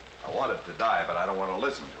 I want it to die, but I don't want to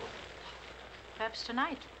listen to it. Perhaps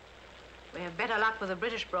tonight. We have better luck with the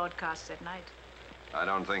British broadcasts at night. I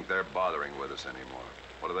don't think they're bothering with us anymore.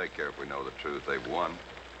 What do they care if we know the truth? They've won.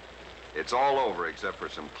 It's all over except for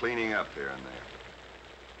some cleaning up here and there.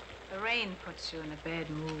 The rain puts you in a bad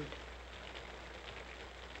mood.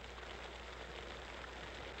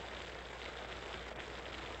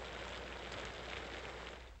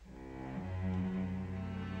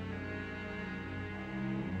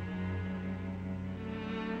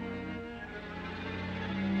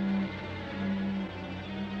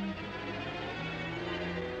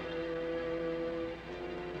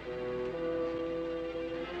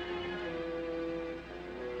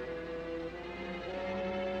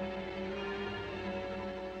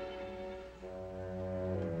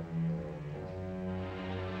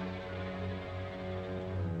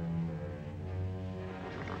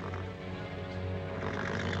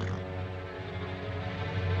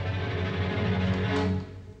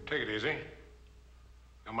 Take it easy.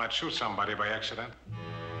 You might shoot somebody by accident.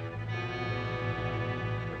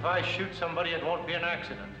 If I shoot somebody, it won't be an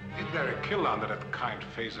accident. Is there a kill under that kind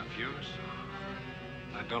face of yours?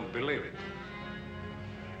 I don't believe it.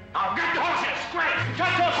 Now get the horses! Quick!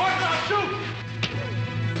 Cut those horses out! Shoot!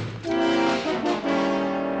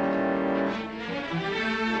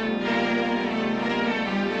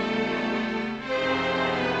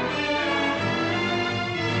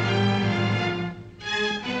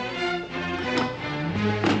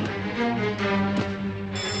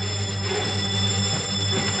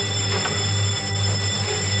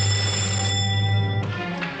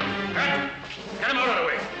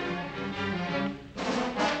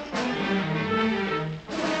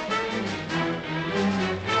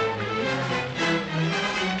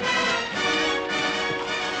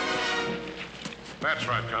 That's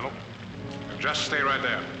right, Colonel. Just stay right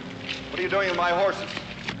there. What are you doing with my horses?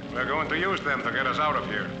 We're going to use them to get us out of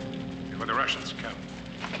here before the Russians come.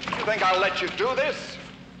 You think I'll let you do this?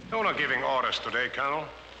 No, not giving orders today, Colonel.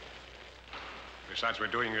 Besides, we're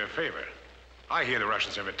doing you a favor. I hear the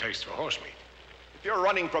Russians have a taste for horse meat. If you're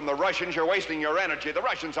running from the Russians, you're wasting your energy. The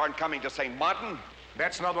Russians aren't coming to St. Martin.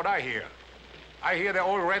 That's not what I hear. I hear they're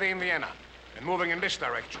already in Vienna and moving in this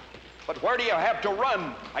direction. But where do you have to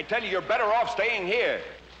run? I tell you, you're better off staying here.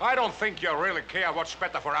 I don't think you really care what's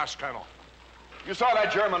better for us, Colonel. You saw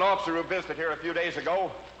that German officer who visited here a few days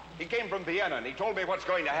ago? He came from Vienna, and he told me what's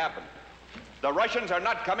going to happen. The Russians are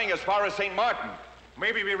not coming as far as St. Martin.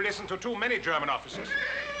 Maybe we've listened to too many German officers.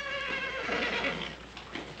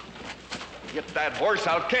 Get that horse,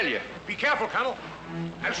 I'll kill you. Be careful, Colonel.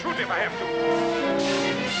 I'll shoot if I have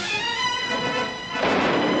to.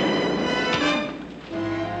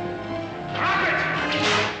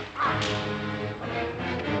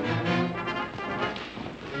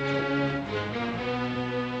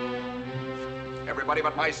 Everybody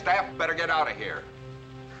but my staff better get out of here.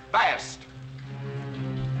 Fast!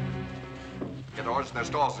 Get the horses in their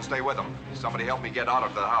stalls and stay with them. Somebody help me get out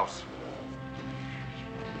of the house.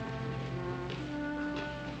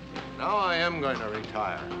 Now I am going to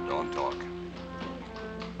retire. Don't talk.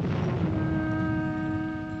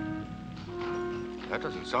 That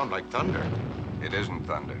doesn't sound like thunder. It isn't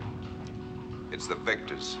thunder. It's the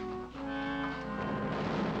victors.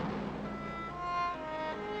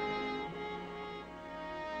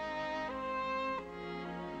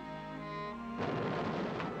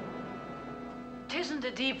 isn't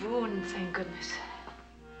a deep wound, thank goodness.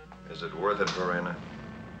 Is it worth it, Verena?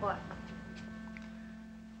 What?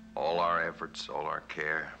 All our efforts, all our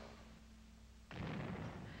care.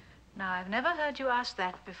 Now, I've never heard you ask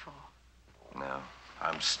that before. No,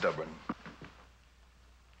 I'm stubborn.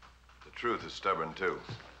 The truth is stubborn, too.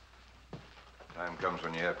 Time comes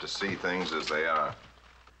when you have to see things as they are.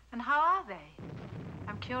 And how are they?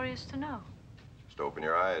 I'm curious to know. Just open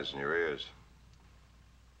your eyes and your ears.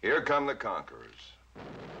 Here come the conquerors.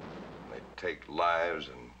 They take lives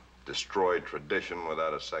and destroy tradition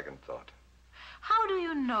without a second thought. How do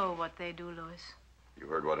you know what they do, Louis? You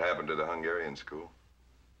heard what happened to the Hungarian school?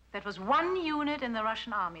 That was one unit in the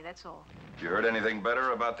Russian army, that's all. You heard anything better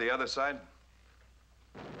about the other side?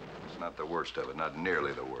 It's not the worst of it, not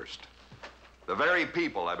nearly the worst. The very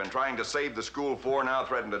people I've been trying to save the school for now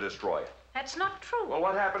threaten to destroy it. That's not true. Well,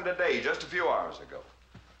 what happened today, just a few hours ago?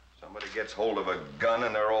 Somebody gets hold of a gun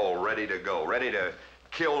and they're all ready to go, ready to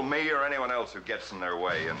kill me or anyone else who gets in their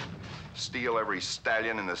way and steal every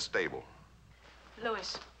stallion in the stable.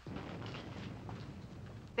 Louis,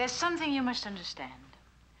 there's something you must understand.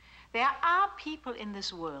 There are people in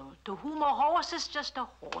this world to whom a horse is just a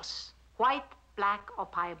horse, white, black, or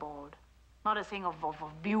piebald. Not a thing of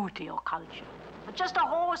beauty or culture, but just a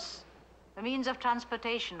horse, a means of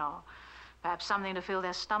transportation, or perhaps something to fill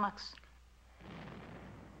their stomachs.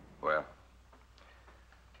 Well,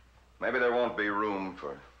 maybe there won't be room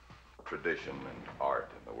for tradition and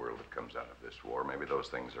art in the world that comes out of this war. Maybe those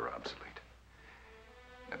things are obsolete.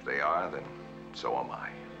 If they are, then so am I.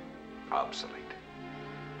 Obsolete.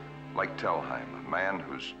 Like Telheim, a man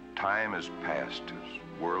whose time is past, whose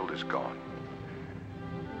world is gone.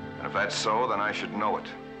 And if that's so, then I should know it.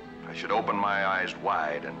 I should open my eyes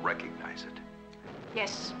wide and recognize it.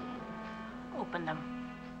 Yes, open them.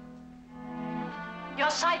 Your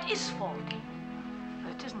sight is faulty,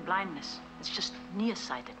 but it isn't blindness. It's just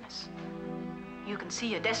nearsightedness. You can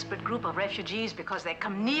see a desperate group of refugees because they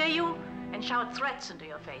come near you and shout threats into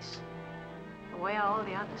your face. But where are all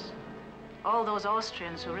the others? All those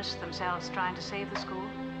Austrians who risked themselves trying to save the school?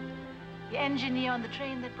 The engineer on the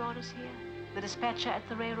train that brought us here? The dispatcher at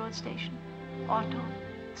the railroad station? Otto?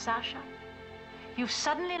 Sasha? You've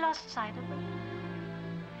suddenly lost sight of them?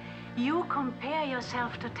 You compare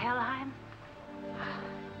yourself to Telheim?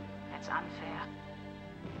 That's unfair.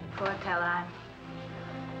 Poor Telheim.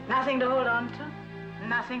 Nothing to hold on to,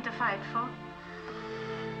 nothing to fight for.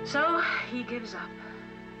 So he gives up.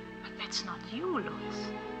 But that's not you, Louis.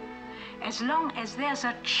 As long as there's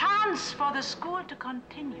a chance for the school to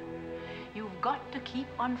continue, you've got to keep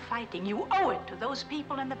on fighting. You owe it to those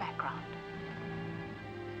people in the background.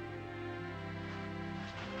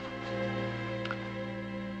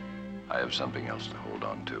 I have something else to hold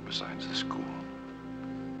on to besides the school.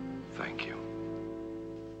 Thank you.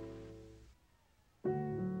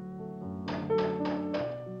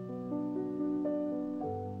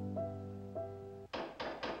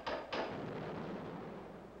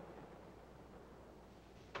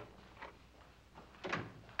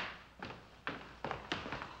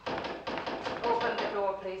 Open the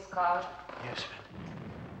door, please, Carl. Yes, ma'am.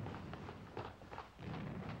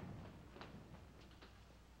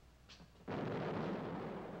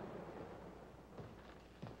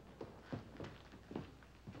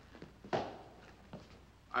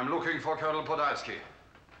 I'm looking for Colonel Podolsky.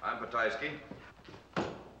 I'm Podolsky.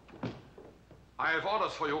 I have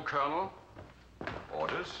orders for you, Colonel.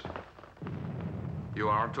 Orders? You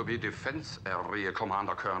are to be defense area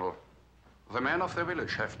commander, Colonel. The men of the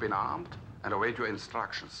village have been armed and await your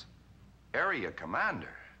instructions. Area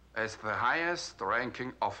commander? As the highest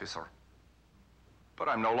ranking officer. But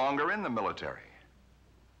I'm no longer in the military.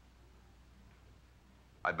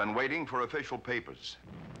 I've been waiting for official papers.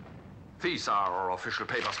 These are our official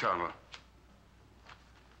papers, Colonel.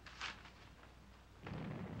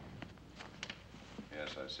 Yes,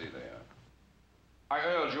 I see they are. I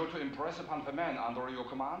urge you to impress upon the men under your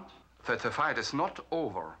command that the fight is not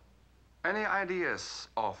over. Any ideas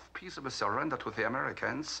of peaceable surrender to the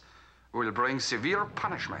Americans will bring severe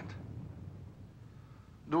punishment.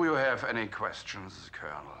 Do you have any questions,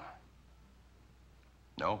 Colonel?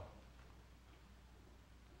 No.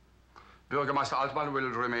 Bürgermeister Altmann will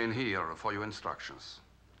remain here for your instructions.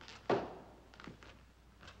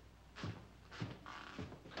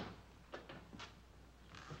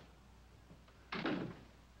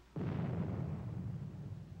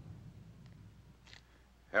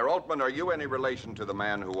 Herr Altman, are you any relation to the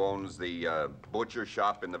man who owns the butcher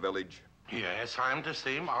shop in the village? Yes, I'm the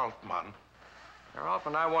same Altman. Herr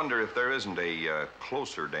Altman, I wonder if there isn't a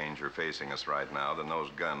closer danger facing us right now than those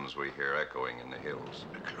guns we hear echoing in the hills.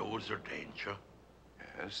 A closer danger?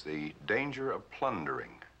 Yes, the danger of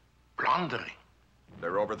plundering. Plundering?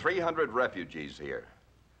 There are over 300 refugees here.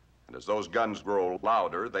 And as those guns grow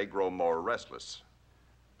louder, they grow more restless.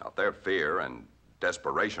 Now, if their fear and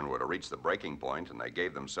desperation were to reach the breaking point and they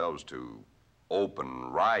gave themselves to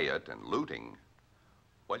open riot and looting,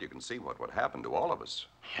 well, you can see what would happen to all of us.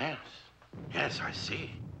 Yes. Yes, I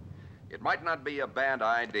see. It might not be a bad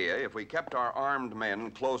idea if we kept our armed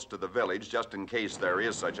men close to the village just in case there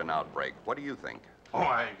is such an outbreak. What do you think? Oh,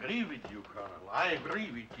 I agree with you, Colonel. I agree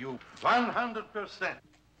with you 100%.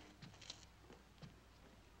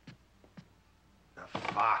 The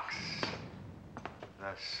fox.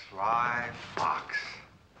 The sly fox.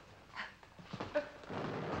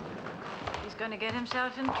 He's going to get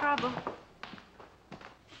himself in trouble.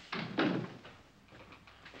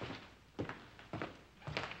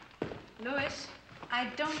 Louis, I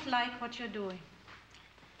don't like what you're doing.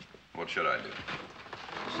 What should I do?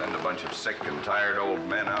 Send a bunch of sick and tired old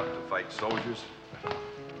men out to fight soldiers?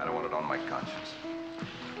 I don't want it on my conscience.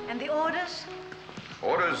 And the orders?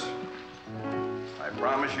 Orders? I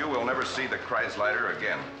promise you we'll never see the Kreisleiter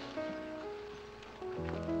again.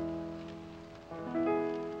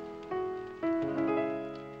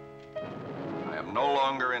 I am no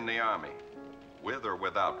longer in the army, with or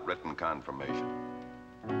without written confirmation.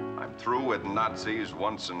 I'm through with Nazis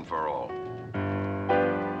once and for all.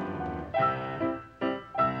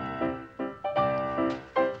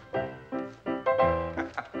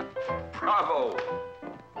 Bravo!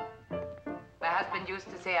 My husband used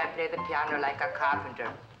to say I play the piano like a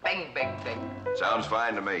carpenter. Bang, bang, bang. Sounds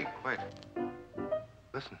fine to me. Wait.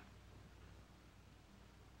 Listen.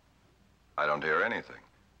 I don't hear anything.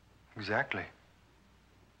 Exactly.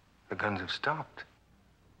 The guns have stopped.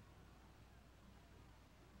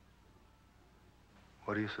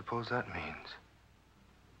 What do you suppose that means?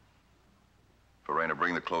 Verena,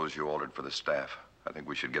 bring the clothes you ordered for the staff. I think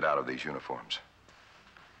we should get out of these uniforms.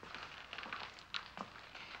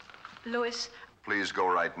 Louis. Please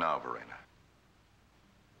go right now, Verena.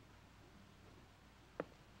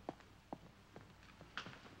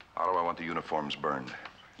 How do I want the uniforms burned?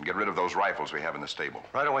 And get rid of those rifles we have in the stable.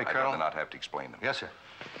 Right away, I'd Colonel. rather not have to explain them. Yes, sir.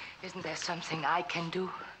 Isn't there something I can do?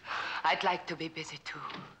 I'd like to be busy, too.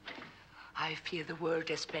 I feel the world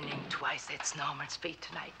is spinning twice its normal speed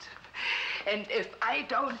tonight. And if I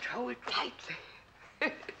don't hold tightly,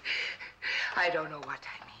 I don't know what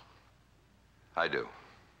I mean. I do.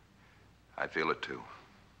 I feel it, too.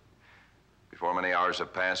 Before many hours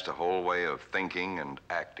have passed, a whole way of thinking and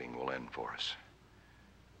acting will end for us.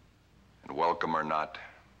 And welcome or not,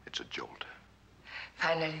 it's a jolt.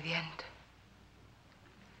 Finally, the end.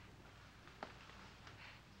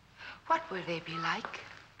 What will they be like?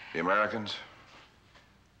 The Americans?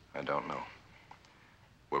 I don't know.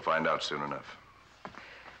 We'll find out soon enough.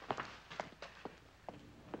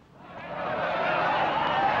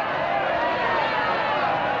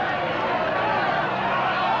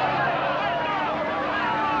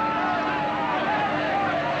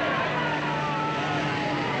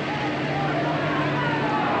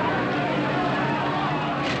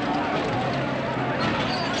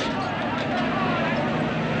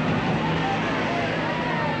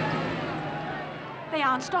 They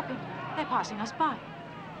aren't stopping. They're passing us by.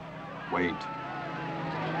 Wait.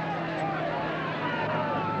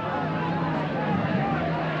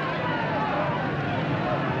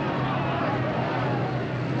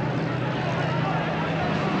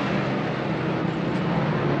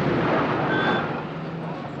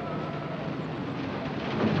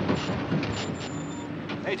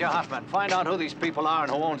 Major Hoffman, find out who these people are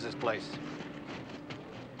and who owns this place.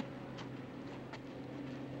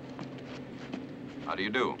 How do you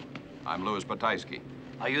do? I'm Louis Bataisky.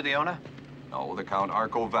 Are you the owner? No, the Count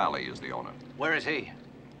Arco Valley is the owner. Where is he?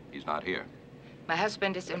 He's not here. My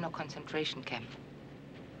husband is in a concentration camp.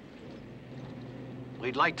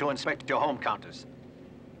 We'd like to inspect your home counters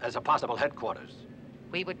as a possible headquarters.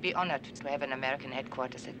 We would be honored to have an American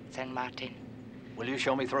headquarters at San Martin. Will you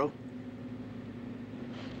show me through?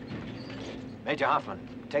 Major Hoffman,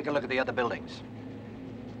 take a look at the other buildings.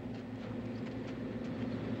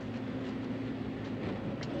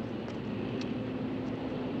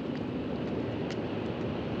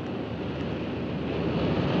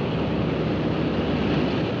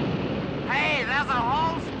 Hey, there's a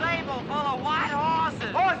whole stable full of white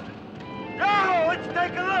horses. Horses? No, let's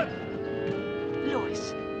take a look.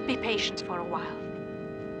 Louis, be patient for a while.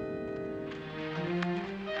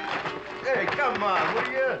 Hey, come on,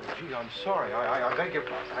 will you? Gee, I'm sorry. I beg your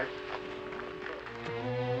pardon.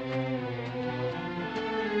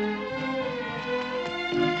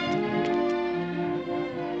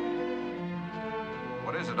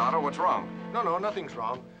 What is it, Otto. What's wrong? No, nothing's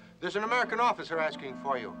wrong. There's an American officer asking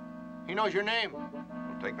for you. He knows your name. Well,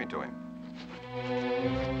 take me to him.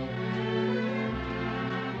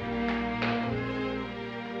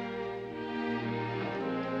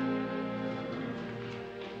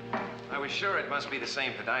 I was sure it must be the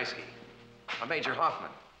same Podolsky. I'm Major Hoffman.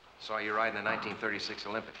 Saw you ride in the 1936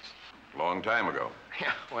 Olympics. Long time ago.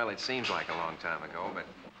 Yeah, well, it seems like a long time ago, but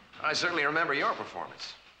I certainly remember your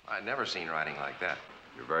performance. I'd never seen riding like that.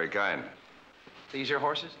 You're very kind. These your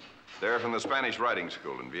horses? They're from the Spanish riding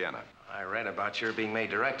school in Vienna. I read about your being made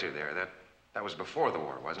director there. That was before the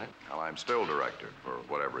war, wasn't it? Well, I'm still director, for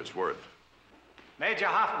whatever it's worth. Major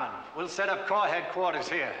Hoffman, we'll set up Corps headquarters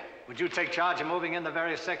here. Would you take charge of moving in the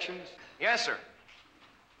various sections? Yes, sir.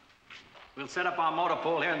 We'll set up our motor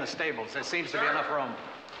pool here in the stables. There seems to be enough room.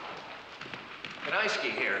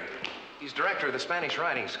 Podolsky here. He's director of the Spanish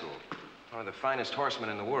riding school. One of the finest horsemen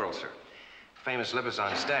in the world, sir. Famous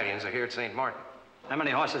Lipizzaner Stallions are here at St. Martin. How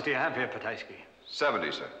many horses do you have here, Podolsky?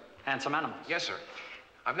 70, sir. Handsome animals? Yes, sir.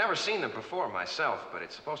 I've never seen them before myself, but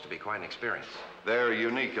it's supposed to be quite an experience. They're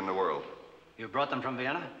unique in the world. You brought them from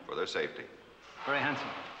Vienna? For their safety. Very handsome.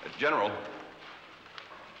 General.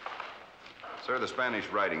 Sir, the Spanish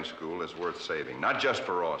riding school is worth saving. Not just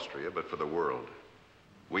for Austria, but for the world.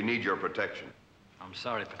 We need your protection. I'm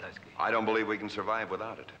sorry, Podolsky. I don't believe we can survive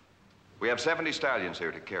without it. We have 70 stallions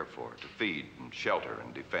here to care for, to feed and shelter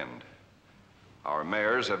and defend. Our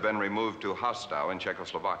mares have been removed to Hostau in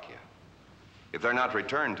Czechoslovakia. If they're not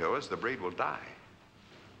returned to us, the breed will die.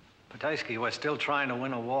 Podolsky, we're still trying to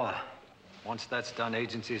win a war. Once that's done,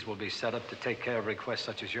 agencies will be set up to take care of requests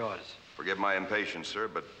such as yours. Forgive my impatience, sir,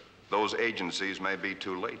 but those agencies may be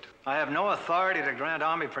too late. I have no authority to grant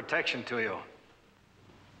Army protection to you.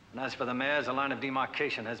 And as for the mares, a line of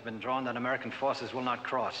demarcation has been drawn that American forces will not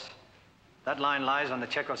cross. That line lies on the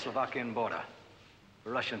Czechoslovakian border. The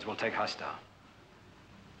Russians will take Hostau.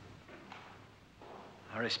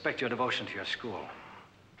 I respect your devotion to your school.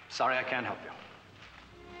 Sorry I can't help you.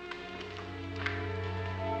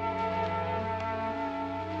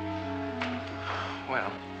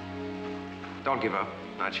 Well, don't give up.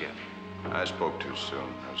 Not yet. I spoke too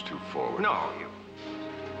soon. I was too forward. No, you...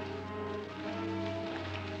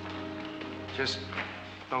 Just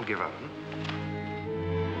don't give up,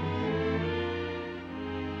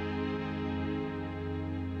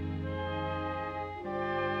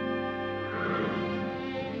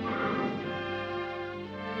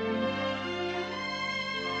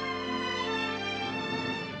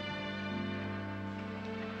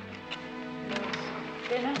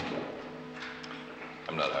 Dinner?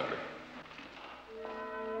 I'm not hungry.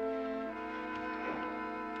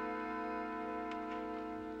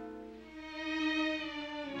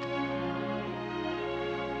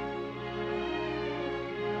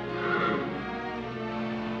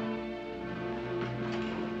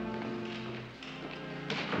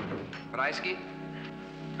 Podolsky,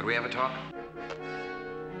 could we have a talk?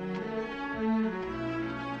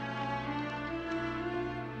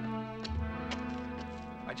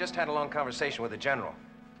 I just had a long conversation with the general.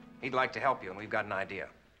 He'd like to help you, and we've got an idea.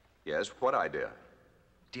 Yes, what idea?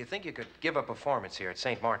 Do you think you could give a performance here at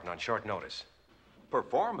St. Martin on short notice?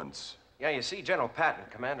 Performance? Yeah, you see, General Patton,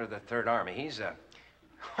 commander of the Third Army, he's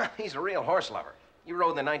a real horse lover. You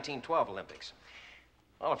rode in the 1912 Olympics.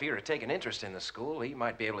 Well, if you were to take an interest in the school, he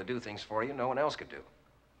might be able to do things for you no one else could do.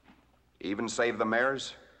 Even save the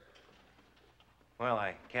mares? Well,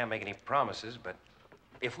 I can't make any promises, but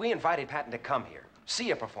if we invited Patton to come here,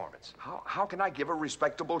 see a performance. How can I give a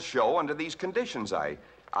respectable show under these conditions? I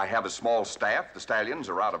have a small staff. The stallions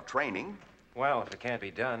are out of training. Well, if it can't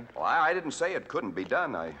be done. Well, I didn't say it couldn't be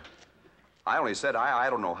done. I only said I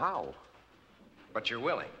don't know how. But you're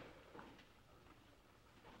willing.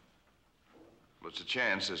 Well, it's a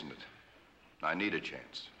chance, isn't it? I need a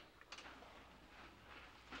chance.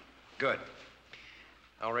 Good.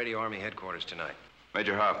 I'll radio Army headquarters tonight.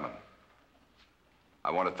 Major Hoffman, I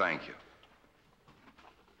want to thank you.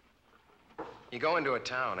 You go into a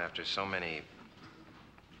town after so many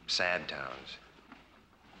sad towns.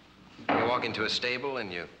 You walk into a stable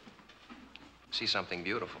and you see something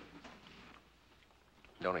beautiful.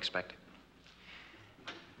 Don't expect it.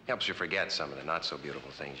 Helps you forget some of the not so beautiful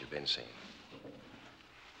things you've been seeing.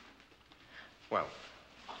 Well,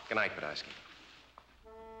 good night, Podolsky.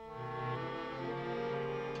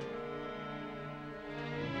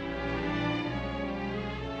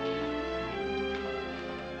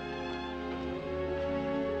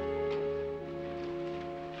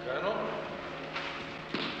 Colonel?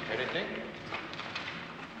 Anything?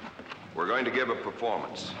 We're going to give a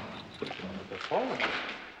performance. Performance?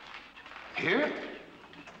 Here?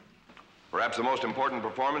 Perhaps the most important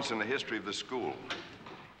performance in the history of the school.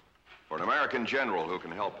 For an American general who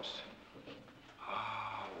can help us.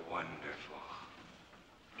 Oh, wonderful.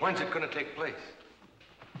 When's it going to take place?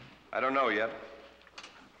 I don't know yet.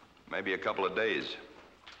 Maybe a couple of days.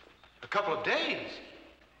 A couple of days?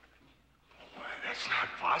 Why, that's not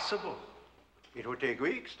possible. It would take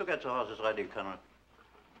weeks to get the horses ready, Colonel.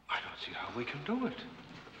 I don't see how we can do it.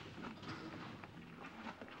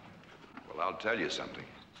 Well, I'll tell you something.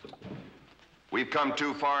 We've come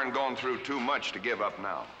too far and gone through too much to give up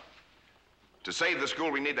now. To save the school,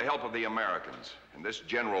 we need the help of the Americans. And this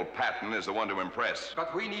General Patton is the one to impress.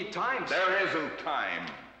 But we need time. There isn't time.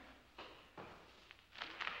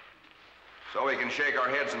 So we can shake our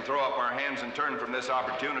heads and throw up our hands and turn from this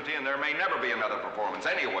opportunity, and there may never be another performance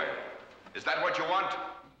anywhere. Is that what you want?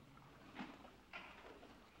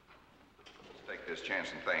 Let's take this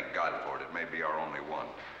chance and thank God for it. It may be our only one.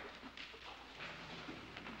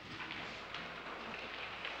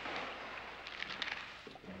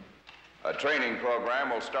 A training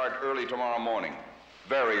program will start early tomorrow morning.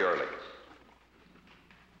 Very early.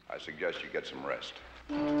 I suggest you get some rest.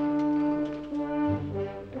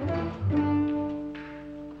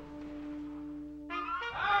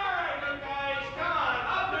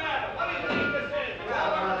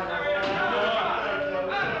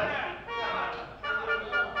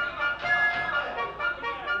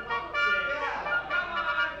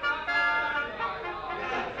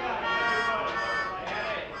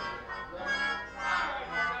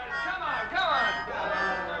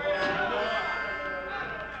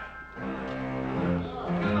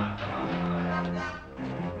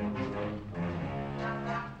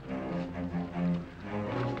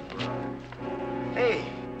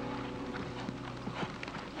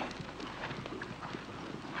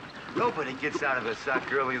 Nobody gets out of a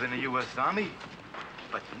sack earlier than the U.S. Army.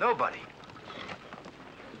 But nobody.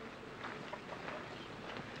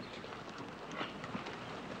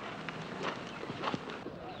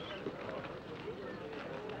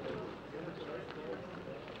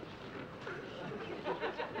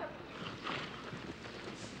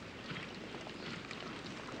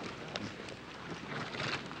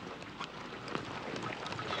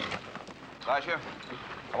 Sasha,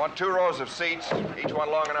 I want 2 rows of seats, each one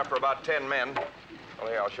long enough for about 10 men. Well,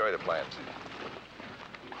 here, I'll show you the plans.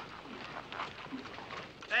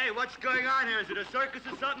 Hey, what's going on here? Is it a circus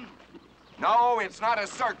or something? No, it's not a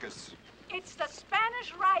circus. It's the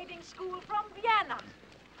Spanish riding school from Vienna.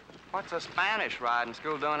 What's a Spanish riding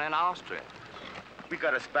school doing in Austria? We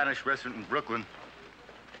got a Spanish restaurant in Brooklyn.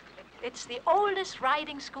 It's the oldest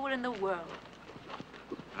riding school in the world,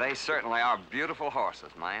 They certainly are beautiful horses,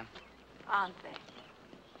 man. aren't they?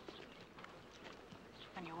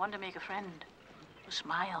 When you want to make a friend, you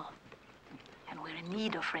smile. And we're in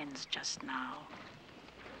need of friends just now.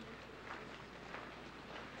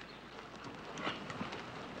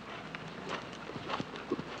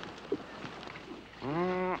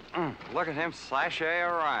 Look at him sashay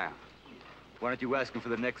around. Why don't you ask him for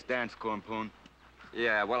the next dance, Cornpone?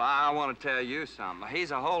 Yeah, well, I want to tell you something.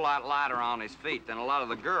 He's a whole lot lighter on his feet than a lot of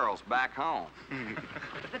the girls back home.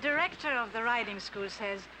 The director of the riding school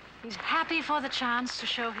says he's happy for the chance to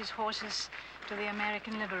show his horses to the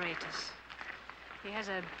American liberators. He has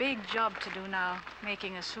a big job to do now,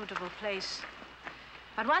 making a suitable place.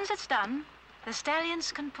 But once it's done, the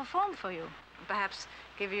Stallions can perform for you. Perhaps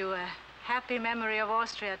give you a happy memory of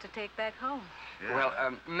Austria to take back home. Yeah.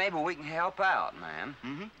 Well, maybe we can help out, ma'am.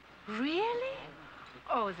 Mm-hmm. Really?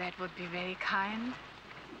 Oh, that would be very kind.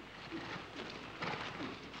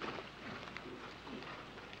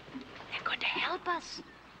 They're going to help us.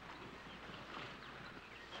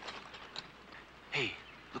 Hey,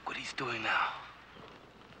 look what he's doing now.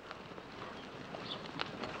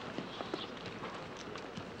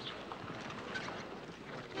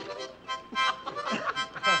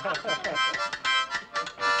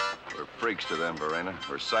 We're freaks to them, Verena.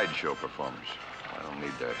 We're sideshow performers. I don't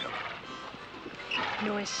need their help.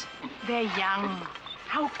 Louis, they're young.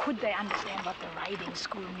 How could they understand what the riding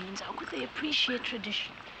school means? How could they appreciate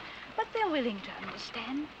tradition? But they're willing to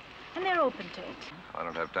understand, and they're open to it. I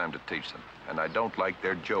don't have time to teach them, and I don't like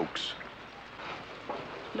their jokes.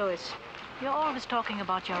 Louis, you're always talking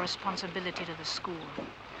about your responsibility to the school.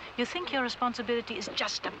 You think your responsibility is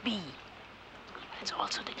just to be. It's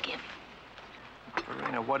also to give.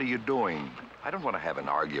 Verena, what are you doing? I don't want to have an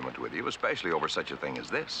argument with you, especially over such a thing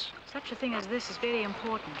as this. Such a thing as this is very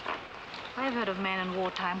important. I've heard of men in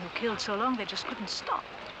wartime who killed so long they just couldn't stop.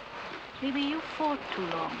 Maybe you fought too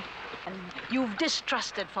long, and you've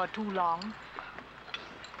distrusted for too long.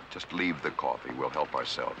 Just leave the coffee. We'll help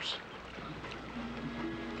ourselves.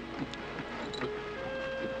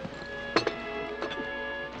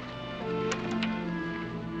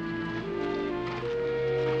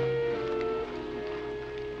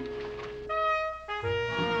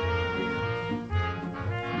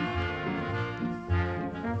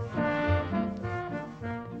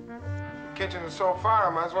 kitchen is so far, I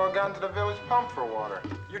might as well have gone to the village pump for water.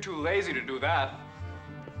 You're too lazy to do that.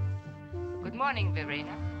 Good morning,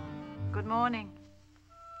 Verena. Good morning.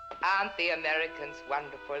 Aren't the Americans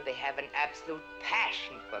wonderful? They have an absolute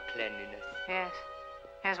passion for cleanliness. Yes.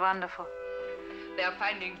 Yes, wonderful. They are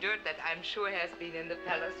finding dirt that I'm sure has been in the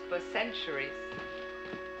palace for centuries.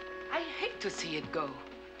 I hate to see it go.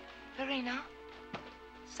 Verena,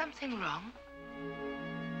 something wrong?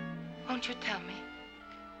 Won't you tell me?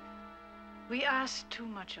 We ask too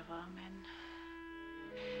much of our men.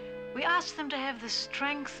 We ask them to have the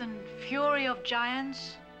strength and fury of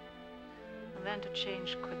giants, and then to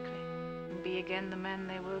change quickly and be again the men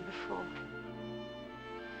they were before.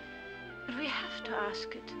 But we have to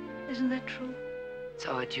ask it. Isn't that true? It's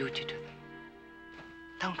our duty to them.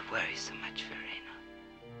 Don't worry so much, Verena.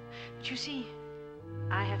 But you see,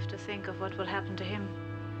 I have to think of what will happen to him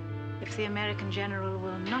if the American general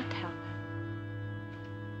will not help him.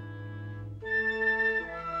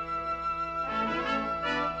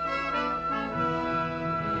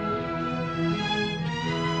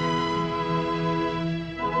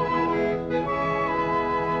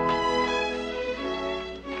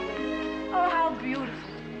 Oh, how beautiful.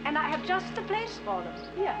 And I have just the place for them.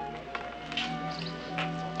 Here.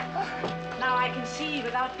 Now I can see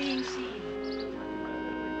without being seen.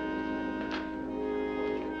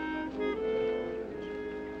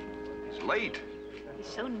 It's late. He's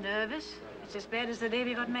so nervous. It's as bad as the day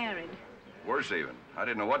we got married. Worse even. I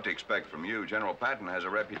didn't know what to expect from you. General Patton has a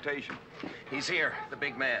reputation. He's here, the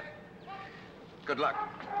big man. Good luck.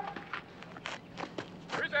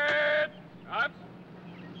 Present! Up.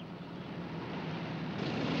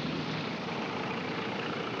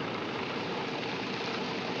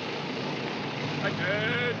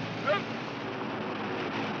 Again. Up.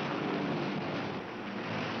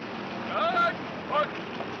 Down. One.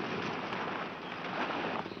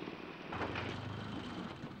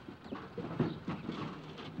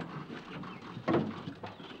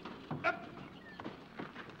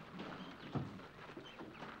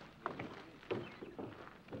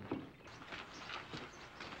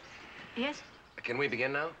 Yes? Can we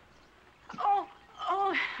begin now? Oh,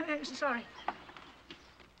 sorry.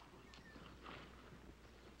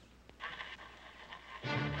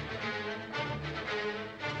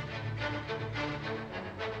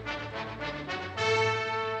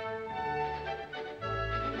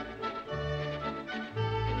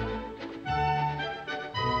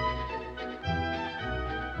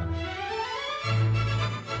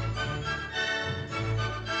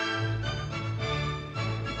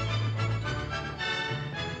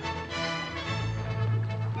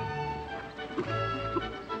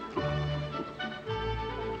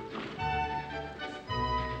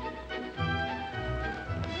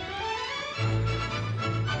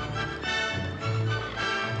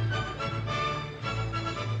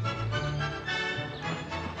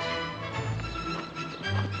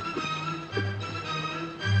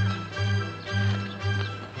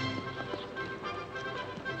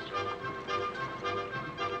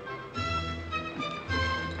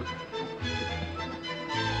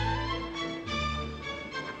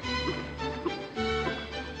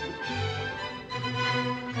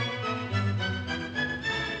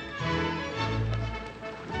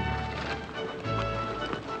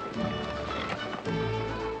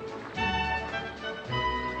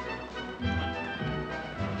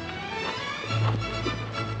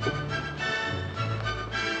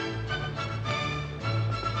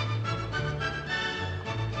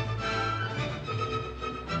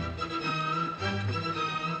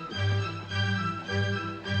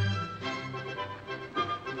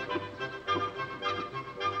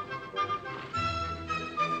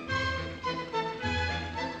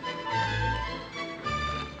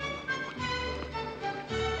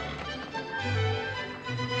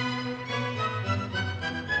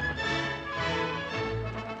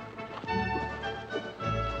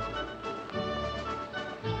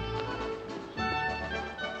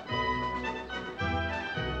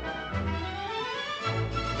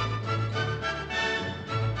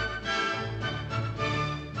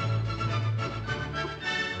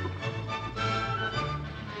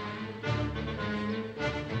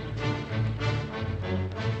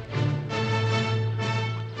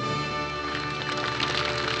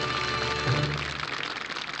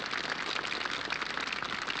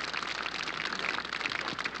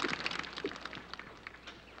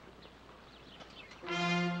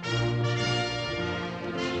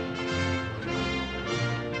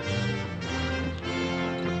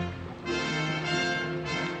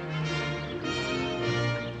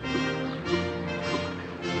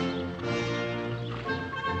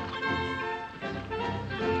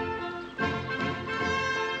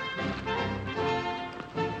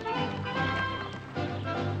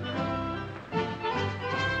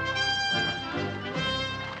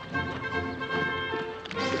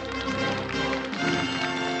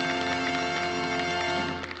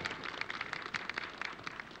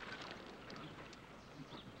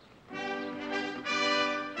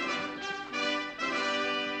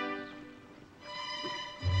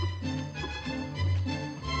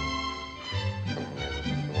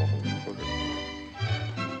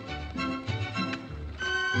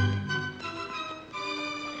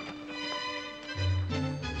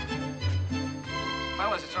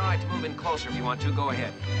 Boss, it's all right to move in closer if you want to. Go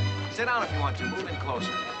ahead. Sit down if you want to. Move in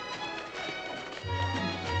closer.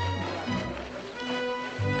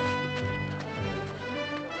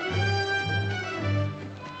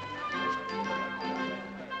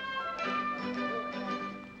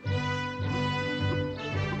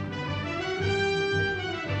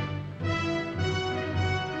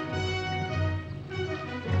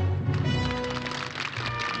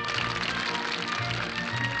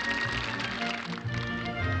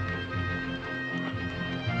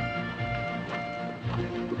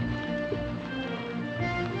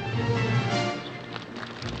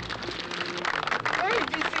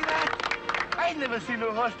 Never seen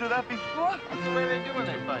a horse do that before. That's the way they do when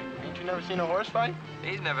they fight. Ain't you never seen a horse fight?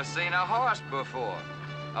 He's never seen a horse before.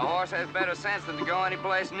 A horse has better sense than to go any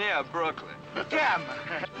place near Brooklyn. Damn!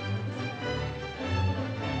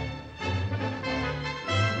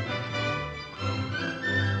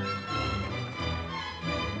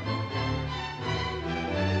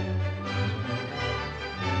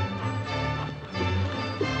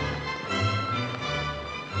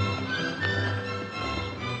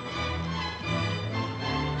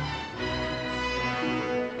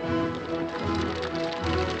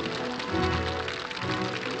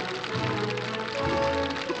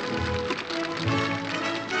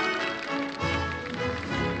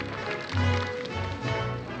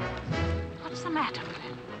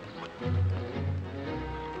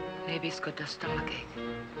 Maybe he's got a stomachache.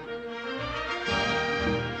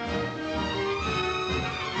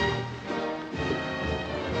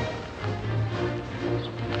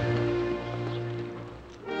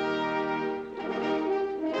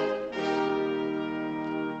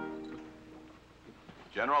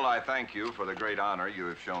 General, I thank you for the great honor you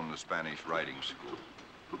have shown the Spanish Riding School.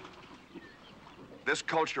 This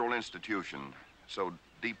cultural institution, so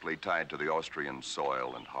deeply tied to the Austrian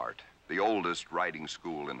soil and heart, the oldest riding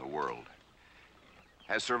school in the world,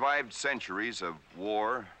 has survived centuries of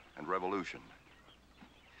war and revolution.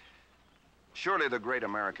 Surely the great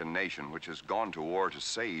American nation, which has gone to war to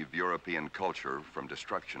save European culture from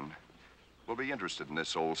destruction, will be interested in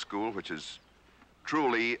this old school, which is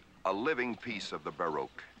truly a living piece of the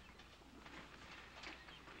Baroque.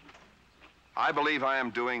 I believe I am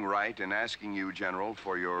doing right in asking you, General,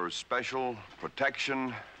 for your special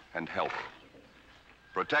protection and help.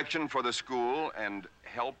 Protection for the school and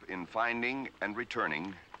help in finding and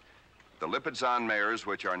returning the Lipizzaner mares,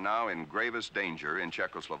 which are now in gravest danger in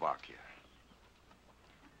Czechoslovakia.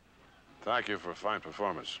 Thank you for a fine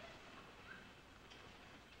performance.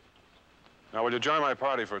 Now, will you join my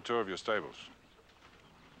party for a tour of your stables?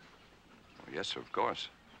 Oh, yes, sir, of course.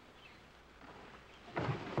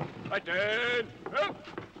 Patton!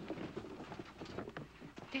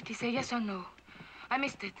 Did he say yes or no? I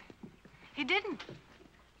missed it. He didn't.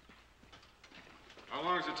 How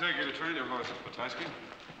long does it take you to train your horses, Pataski?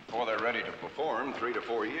 Before they're ready to perform, 3 to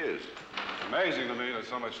 4 years. It's amazing to me that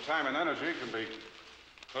so much time and energy can be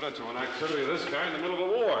put into an activity of this kind in the middle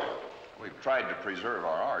of a war. We've tried to preserve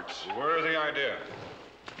our arts. A worthy idea,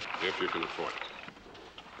 if you can afford it.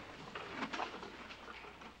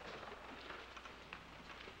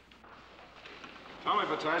 Tell me,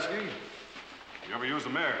 Pataski, you ever use the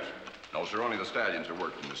mares? No, sir, only the stallions are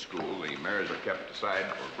worked in the school. The mares are kept aside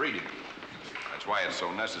for breeding. That's why it's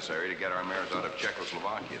so necessary to get our mares out of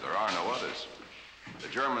Czechoslovakia. There are no others. The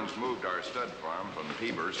Germans moved our stud farm from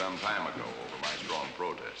Tiber some time ago over my strong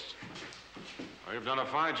protests. Well, you've done a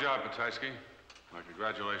fine job, Pataski. My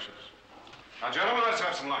congratulations. Now, gentlemen, let's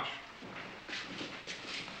have some lunch.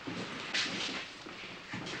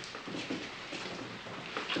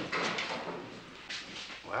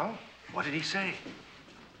 Well, what did he say?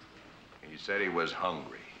 He said he was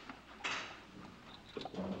hungry.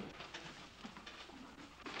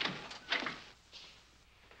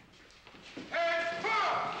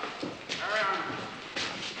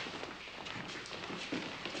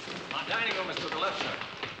 My dining room is to the left, sir.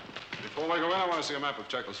 Before we go in, I want to see a map of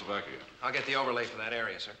Czechoslovakia. I'll get the overlay for that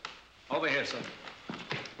area, sir. Over here, sir.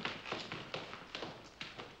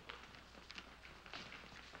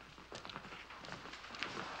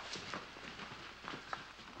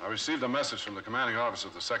 I received a message from the commanding officer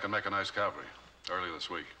of the 2nd Mechanized Cavalry earlier this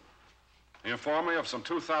week. He informed me of some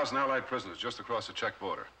 2,000 Allied prisoners just across the Czech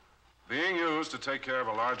border, being used to take care of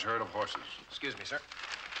a large herd of horses. Excuse me, sir.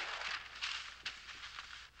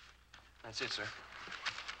 That's it, sir.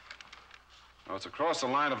 Well, it's across the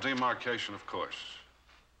line of demarcation, of course.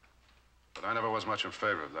 But I never was much in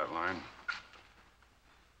favor of that line.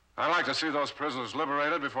 I'd like to see those prisoners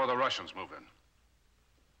liberated before the Russians move in.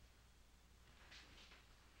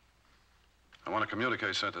 I want a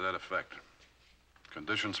communique sent to that effect.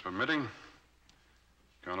 Conditions permitting,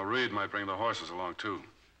 Colonel Reed might bring the horses along, too.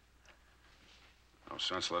 No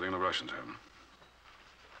sense letting the Russians have them.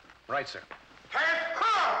 Right, sir.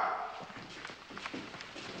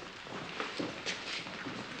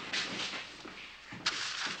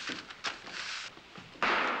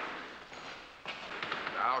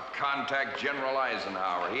 Now contact General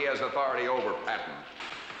Eisenhower. He has authority over Patton.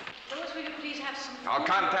 Louis, will you please have some food? I'll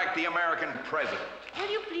contact the American president. Will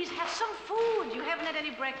you please have some food? You haven't had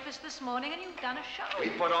any breakfast this morning, and you've done a show. We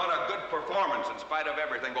put on a good performance in spite of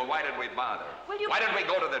everything. Well, why did we bother? Why did we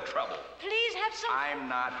go to the trouble? Please have some... I'm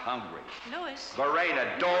not hungry. Louis.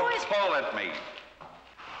 Verena, don't Louis. pull at me.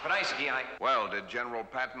 Padaisky, Well, did General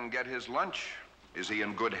Patton get his lunch? Is he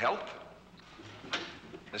in good health?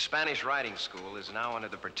 The Spanish riding school is now under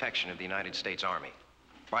the protection of the United States Army,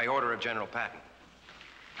 by order of General Patton.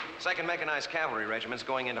 2nd Mechanized Cavalry Regiment's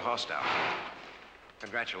going into hostile.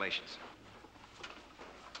 Congratulations.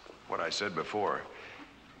 What I said before.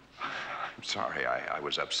 I'm sorry, I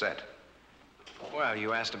was upset. Well,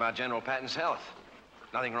 you asked about General Patton's health.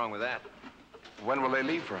 Nothing wrong with that. When will they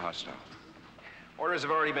leave for hostile? Orders have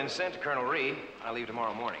already been sent to Colonel Reed. I'll leave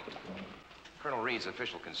tomorrow morning. Colonel Reed's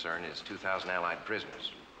official concern is 2,000 Allied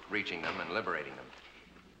prisoners, reaching them and liberating them.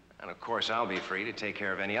 And of course, I'll be free to take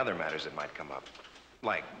care of any other matters that might come up.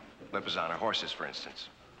 Like Lipizzaner horses, for instance.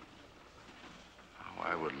 Oh,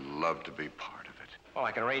 I would love to be part of it. Well,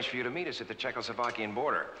 I can arrange for you to meet us at the Czechoslovakian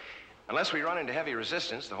border. Unless we run into heavy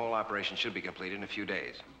resistance, the whole operation should be completed in a few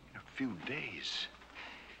days. In a few days?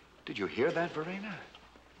 Did you hear that, Verena?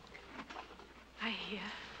 I hear.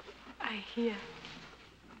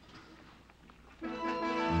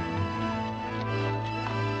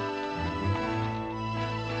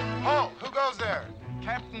 Oh, who goes there?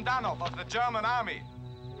 Captain Danoff of the German Army.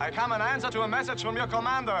 I come in answer to a message from your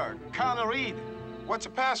commander, Colonel Reed. What's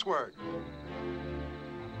the password?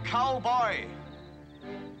 Cowboy.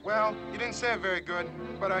 Well, you didn't say it very good,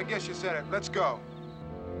 but I guess you said it. Let's go.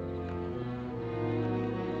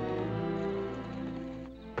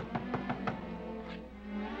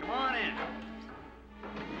 Come on in.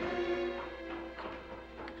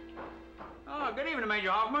 Oh, good evening, Major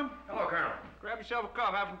Hoffman. Hello, Colonel. Grab yourself a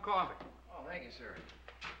cup, have some coffee. Oh, thank you, sir.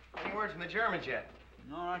 Any word from the Germans yet?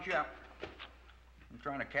 No, not yet. I'm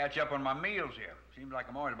trying to catch up on my meals here. Seems like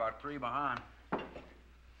I'm always about 3 behind.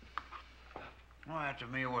 Well, that's a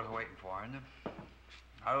meal worth waiting for, isn't it?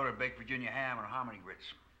 I ordered baked Virginia ham and hominy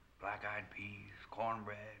grits, black-eyed peas,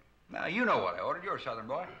 cornbread. Now, you know what I ordered. You're a Southern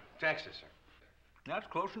boy. Texas, sir. That's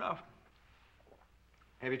close enough.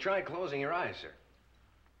 Have you tried closing your eyes, sir?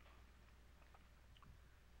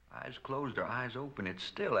 Eyes closed or eyes open, it's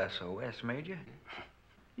still SOS, Major.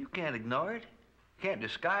 You can't ignore it. You can't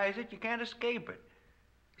disguise it. You can't escape it.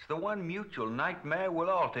 It's the one mutual nightmare we'll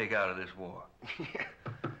all take out of this war.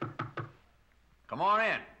 Come on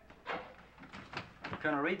in.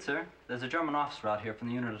 Colonel Reed, sir. There's a German officer out here from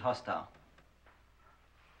the unit at hostile.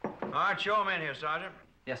 All right, show him in here, Sergeant.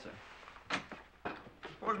 Yes, sir.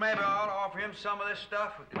 Suppose maybe I ought to offer him some of this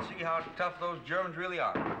stuff. We can see how tough those Germans really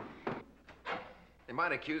are. They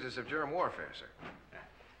might accuse us of germ warfare, sir.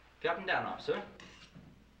 Captain Danoff, sir.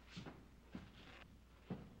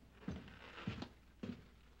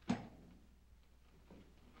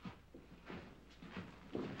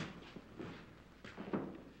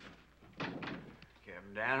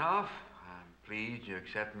 Captain Danoff, I'm pleased you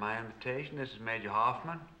accepted my invitation. This is Major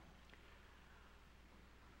Hoffman.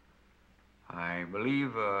 I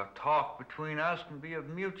believe a talk between us can be of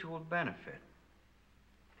mutual benefit.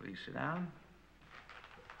 Please sit down.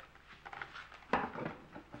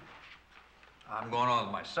 I'm going on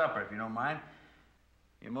with my supper, if you don't mind.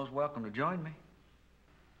 You're most welcome to join me.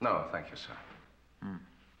 No, thank you, sir.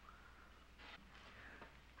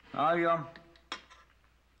 I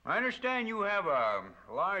understand you have a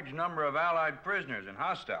large number of Allied prisoners in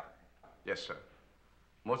hostile. Yes, sir.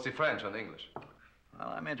 Mostly French and English. Well,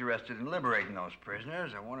 I'm interested in liberating those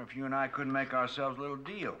prisoners. I wonder if you and I couldn't make ourselves a little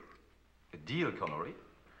deal. A deal, Colonel Reed?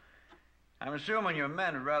 I'm assuming your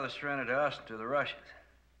men would rather surrender to us than to the Russians.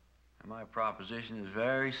 And my proposition is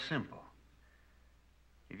very simple.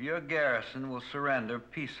 If your garrison will surrender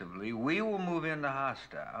peaceably, we will move into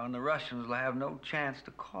hostile, and the Russians will have no chance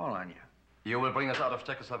to call on you. You will bring us out of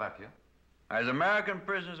Czechoslovakia? As American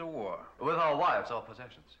prisoners of war. With our wives, our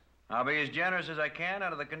possessions. I'll be as generous as I can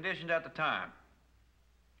under the conditions at the time.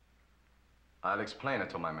 I'll explain it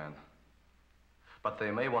to my men. But they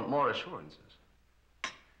may want more assurances.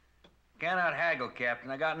 Cannot haggle, Captain.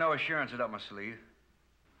 I got no assurances up my sleeve.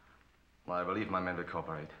 Well, I believe my men will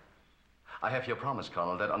cooperate. I have your promise,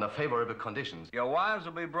 Colonel, that under favorable conditions... Your wives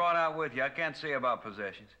will be brought out with you. I can't say about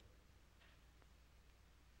possessions.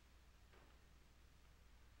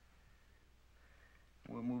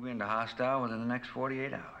 We'll move into hostile within the next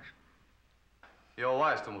 48 hours. You're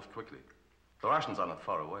wise to move quickly. The Russians are not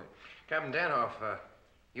far away. Captain Danhoff,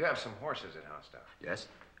 you have some horses at hostile. Yes,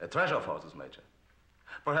 a treasure of horses, Major.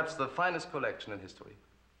 Perhaps the finest collection in history.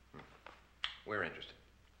 We're interested.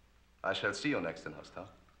 I shall see you next in hostile.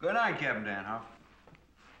 Good night, Captain Danhoff.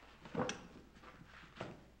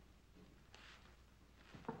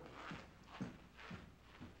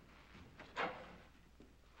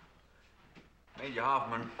 Major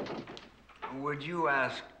Hoffman, would you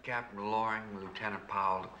ask Captain Loring and Lieutenant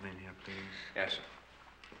Powell to come in here, please? Yes, sir.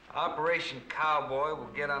 Operation Cowboy will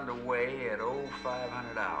get underway at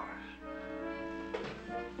 0500 hours.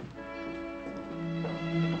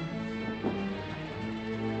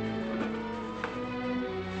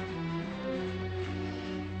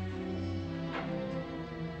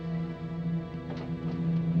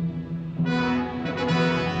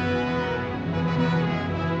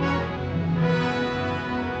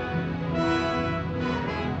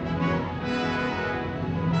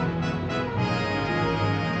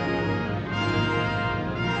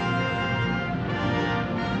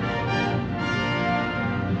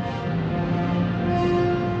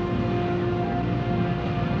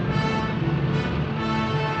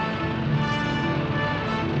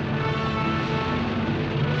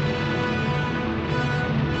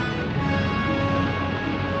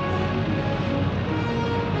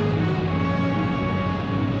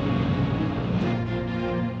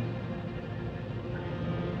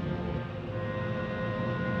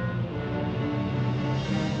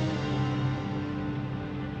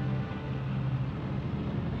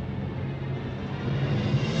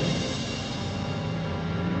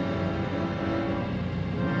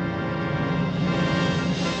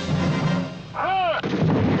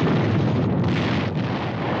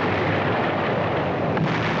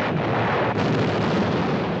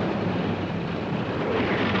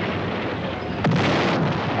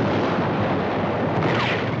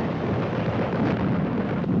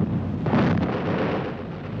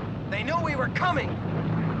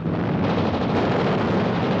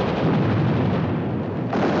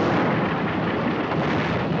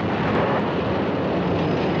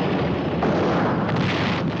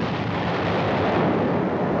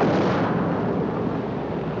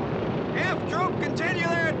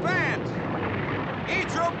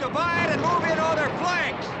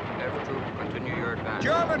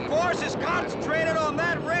 German forces concentrated on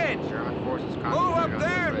that ridge. German forces Move up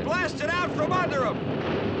there and blast it out from under them.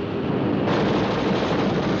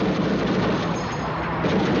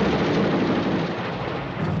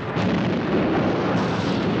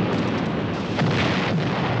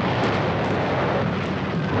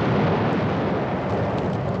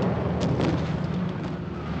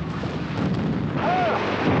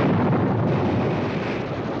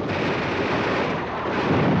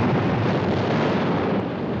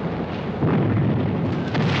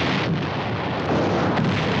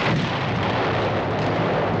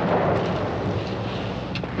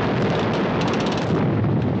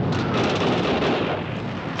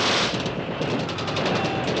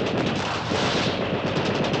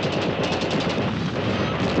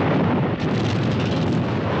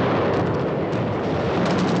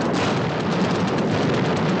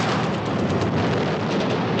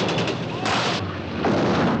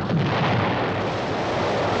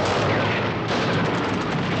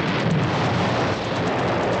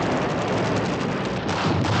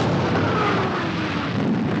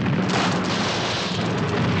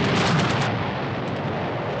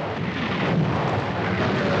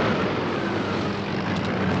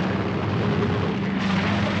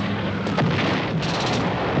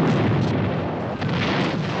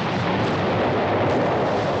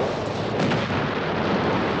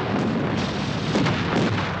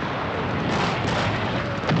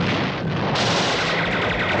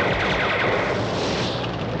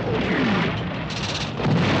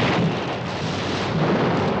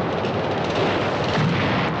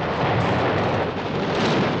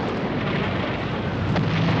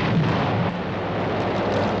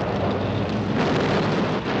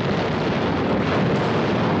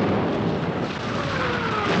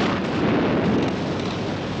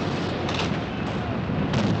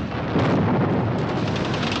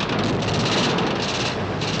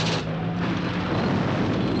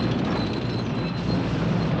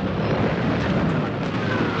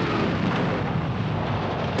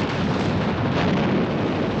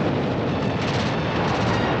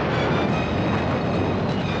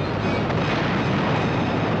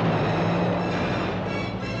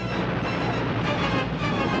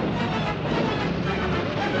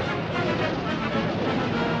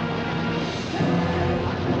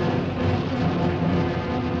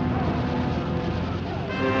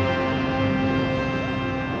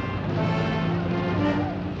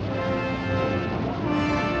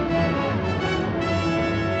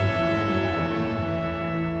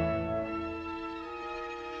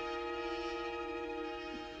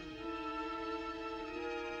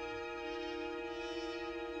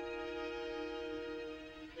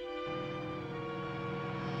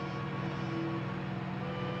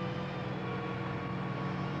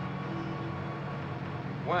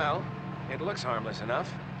 Well, it looks harmless enough.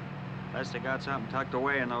 Unless they got something tucked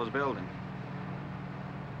away in those buildings.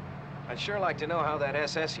 I'd sure like to know how that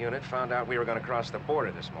SS unit found out we were going to cross the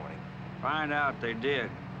border this morning. Find out they did.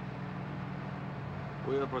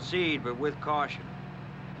 We'll proceed, but with caution.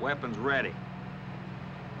 Weapons ready.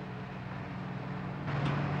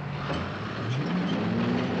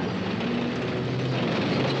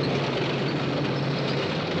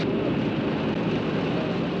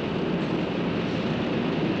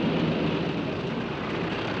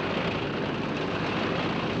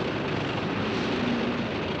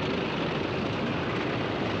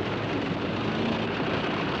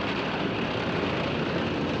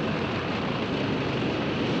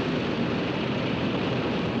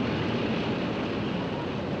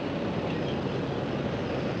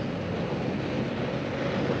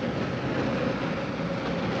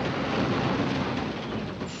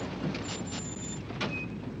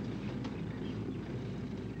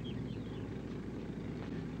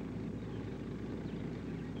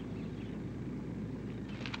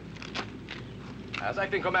 As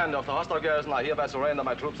acting commander of the hostile garrison, I hereby surrender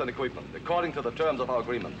my troops and equipment, according to the terms of our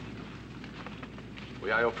agreement.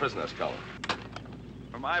 We are your prisoners, Colonel.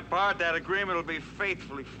 For my part, that agreement will be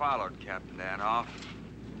faithfully followed, Captain Danhoff.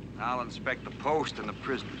 I'll inspect the post and the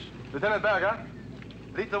prisoners. Lieutenant Berger,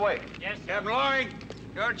 lead the way. Yes, Captain Loring,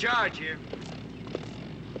 you're in charge here.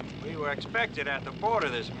 We were expected at the border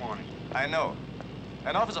this morning. I know.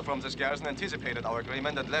 An officer from this garrison anticipated our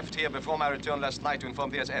agreement and left here before my return last night to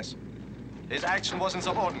inform the SS. His action was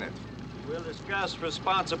insubordinate. We'll discuss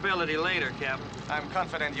responsibility later, Captain. I'm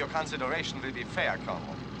confident your consideration will be fair, Colonel.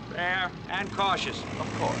 Fair and cautious.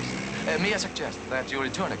 Of course. May I suggest that you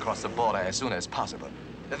return across the border as soon as possible?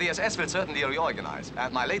 The SS will certainly reorganize,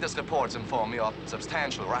 and my latest reports inform me of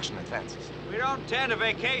substantial Russian advances. We don't tend to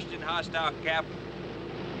vacation in hostile camp.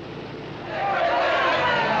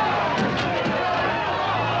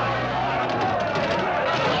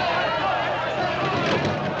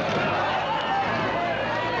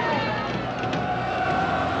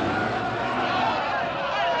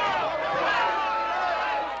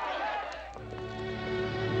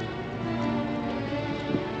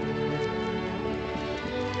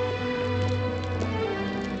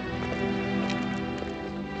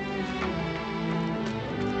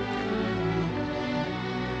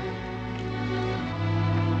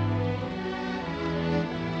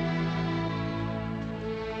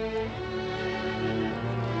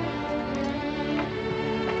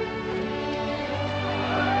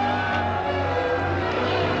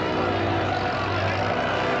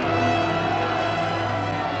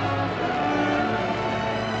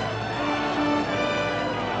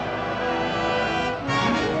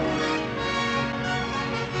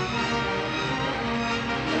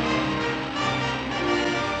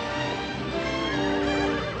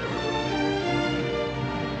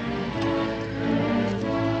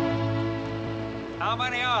 How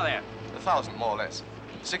many are there? 1,000, more or less.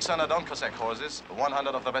 600 Cossack horses,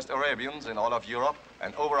 100 of the best Arabians in all of Europe,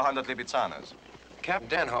 and over 100 Lipizzaners. Captain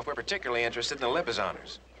Danhoff, we're particularly interested in the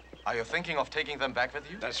Lipizaners. Are you thinking of taking them back with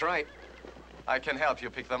you? That's right. I can help you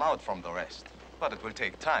pick them out from the rest, but it will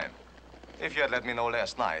take time. If you had let me know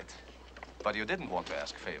last night, but you didn't want to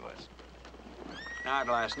ask favors. Not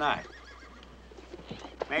last night.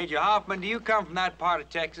 Major Hoffman, do you come from that part of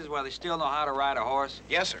Texas where they still know how to ride a horse?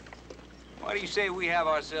 Yes, sir. Why do you say we have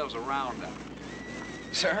ourselves a roundup?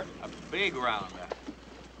 Sir? A big roundup.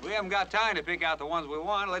 We haven't got time to pick out the ones we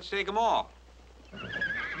want. Let's take them all.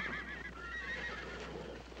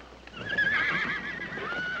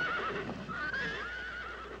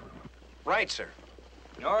 Right, sir.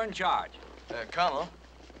 You're in charge. Colonel,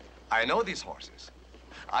 I know these horses.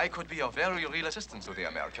 I could be of very real assistance to the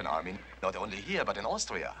American army, not only here, but in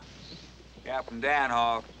Austria. Captain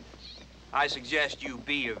Danhoff, I suggest you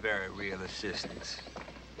be a very real assistance.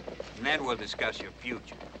 And then we'll discuss your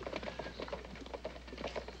future.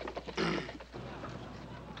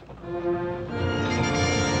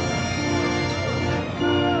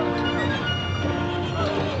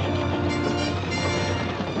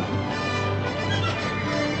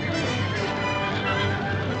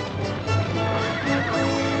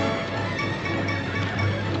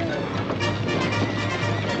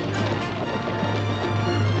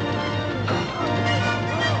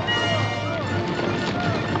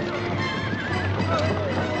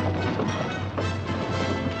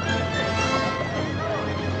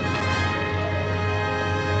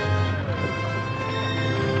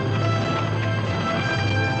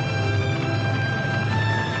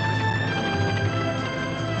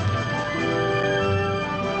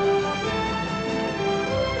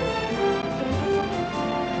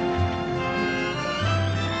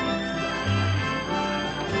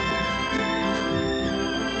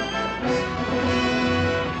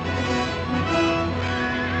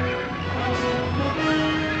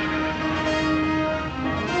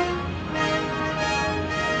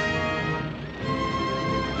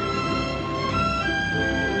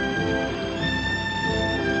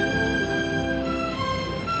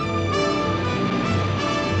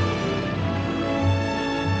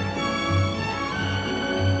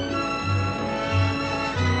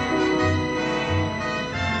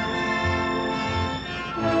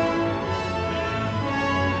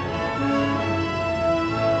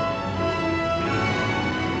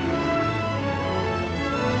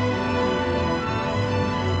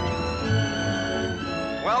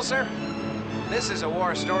 well, sir? This is a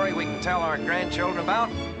war story we can tell our grandchildren about.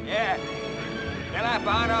 Yeah. They're like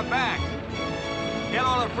behind our backs. Tell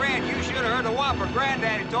all the friends you should have heard the whopper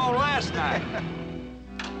Granddaddy told last night.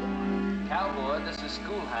 Cowboy, this is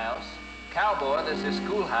schoolhouse. Cowboy, this is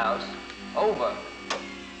schoolhouse. Over.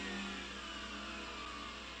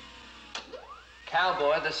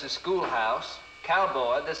 Cowboy, this is schoolhouse.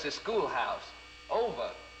 Cowboy, this is schoolhouse. Over.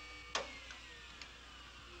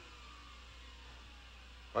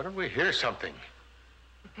 Why don't we hear something?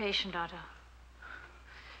 Be patient, Otto.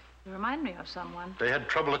 You remind me of someone. They had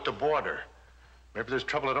trouble at the border. Maybe there's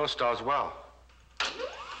trouble at Ostar as well.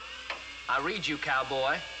 I read you,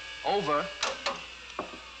 cowboy. Over.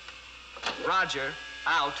 Roger.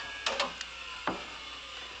 Out.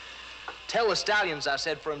 Tell the Stallions I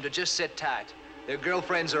said for them to just sit tight. Their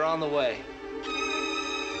girlfriends are on the way.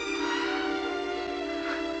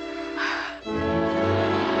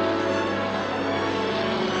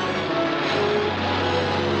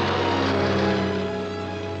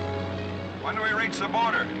 When do we reach the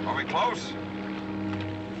border? Are we close?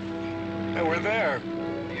 Hey, we're there.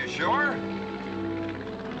 Are you sure?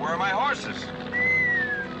 Where are my horses?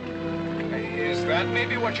 Is that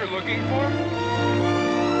maybe what you're looking for?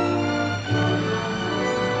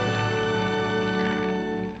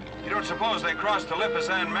 You don't suppose they crossed the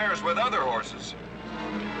Lipizzaner mares with other horses?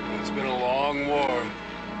 It's been a long war.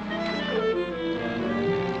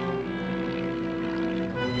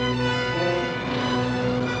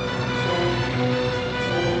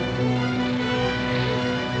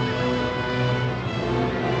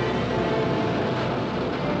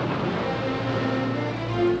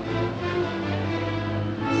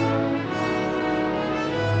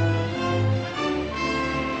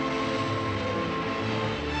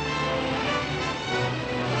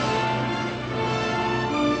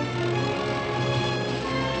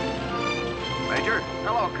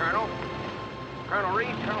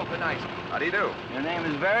 How do you do? Your name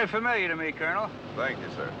is very familiar to me, Colonel. Thank you,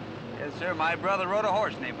 sir. Yes, sir. My brother rode a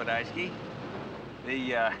horse named Podolsky.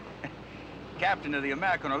 The captain of the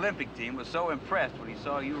American Olympic team was so impressed when he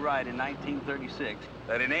saw you ride in 1936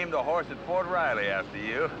 that he named a horse at Fort Riley after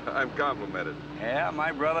you. I'm complimented. Yeah,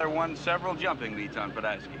 my brother won several jumping meets on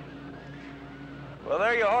Podolsky. Well,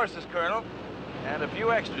 there are your horses, Colonel, and a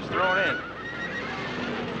few extras thrown in.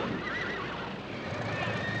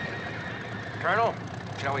 Colonel,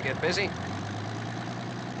 shall we get busy?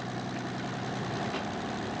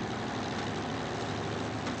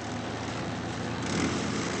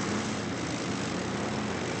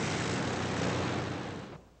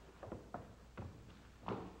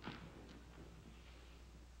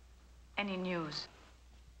 Any news?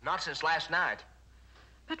 Not since last night.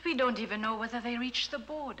 But we don't even know whether they reached the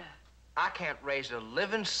border. I can't raise a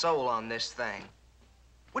living soul on this thing.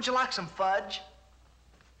 Would you like some fudge?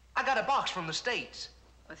 I got a box from the States.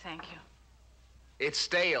 Oh, thank you. It's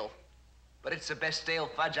stale, but it's the best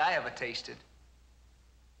stale fudge I ever tasted.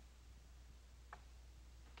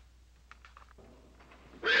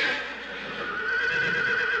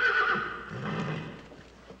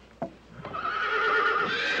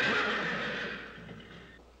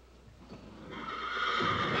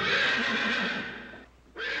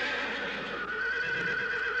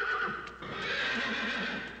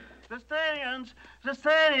 The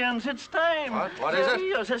Stallions, it's time. What is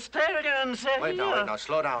it? The Stallions, Wait, no,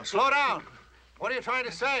 slow down. Slow down. What are you trying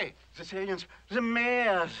to say? The Stallions, the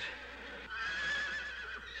mares.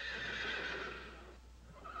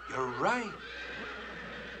 You're right.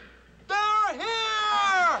 They're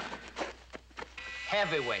here!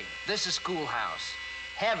 Heavyweight, this is schoolhouse.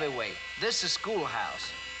 Heavyweight, this is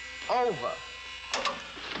schoolhouse. Over.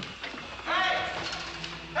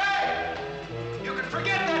 Hey! You can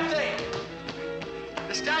forget that thing.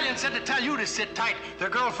 The Stallion said to tell you to sit tight. Their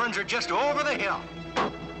girlfriends are just over the hill.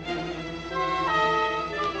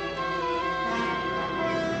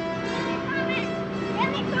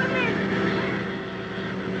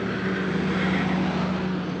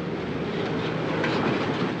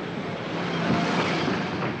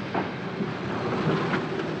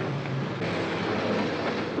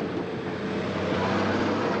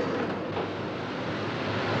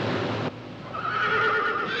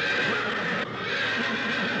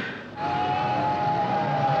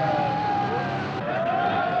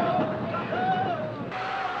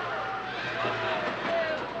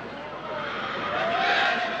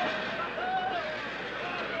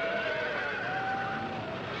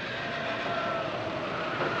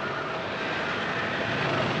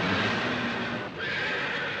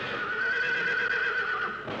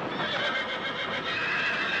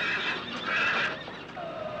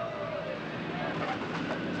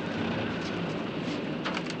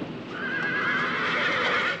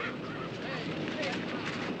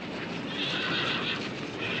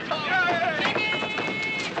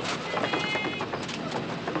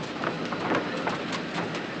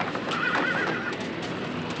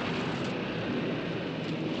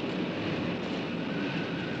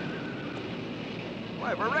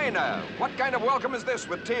 Why, Verena, what kind of welcome is this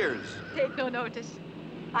with tears? Take no notice.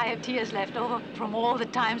 I have tears left over from all the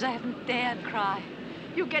times I haven't dared cry.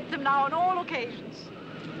 You get them now on all occasions.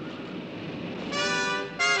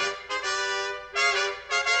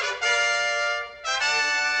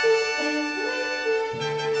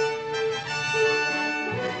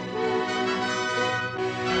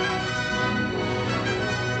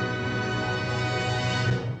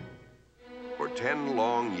 For 10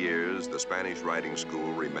 long years, the Spanish riding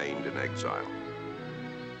school remained in exile.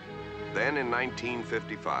 Then in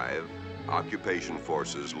 1955, occupation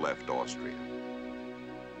forces left Austria.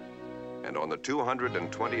 And on the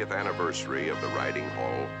 220th anniversary of the Riding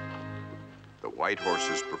Hall, the White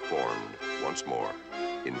Horses performed once more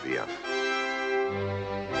in Vienna.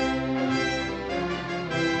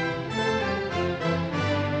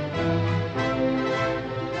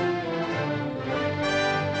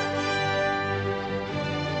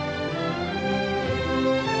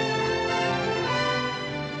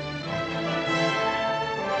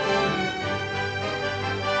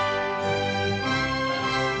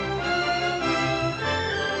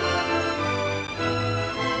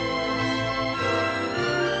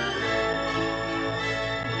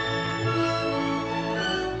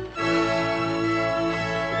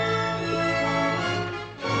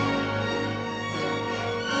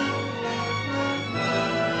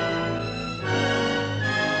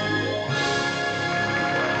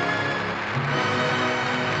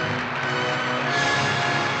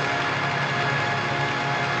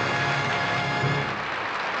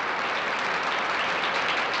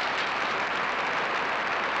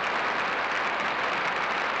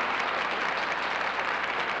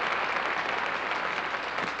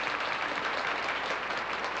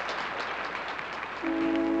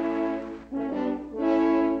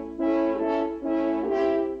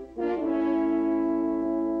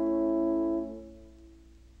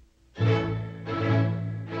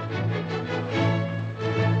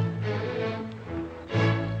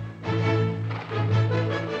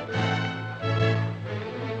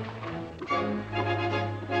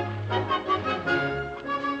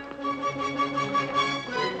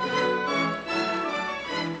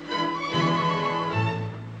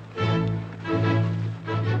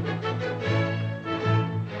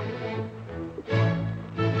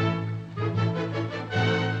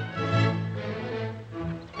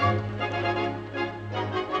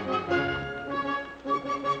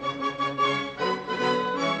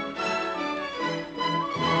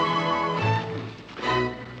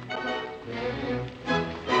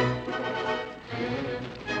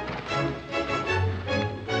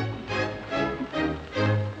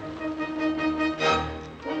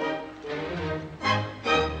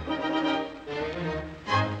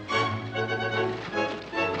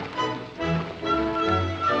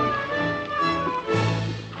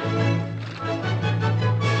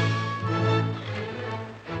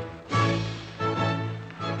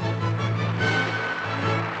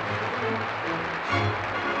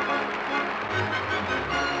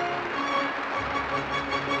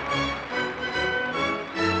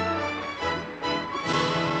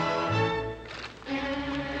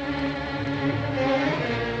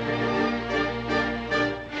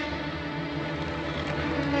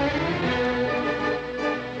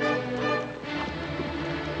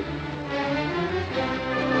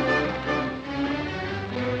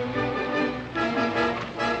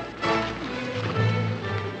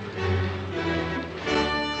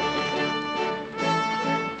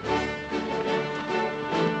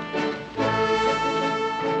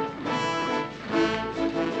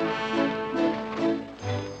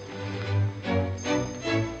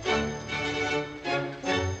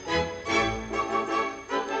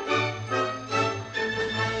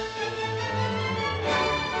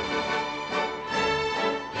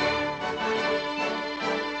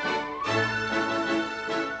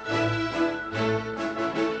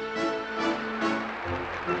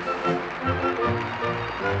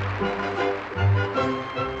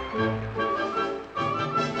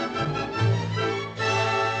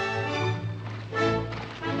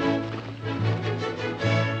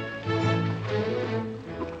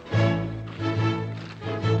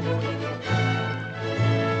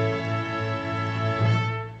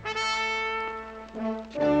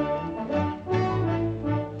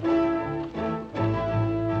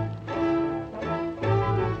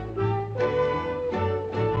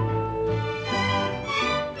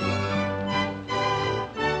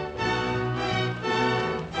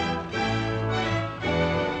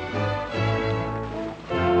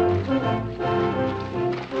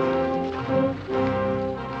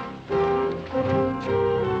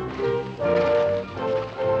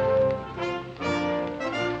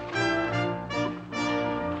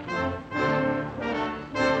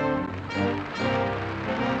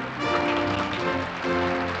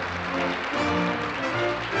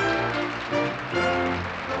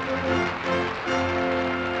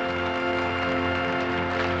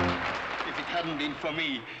 been for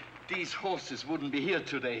me, these horses wouldn't be here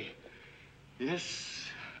today. Yes,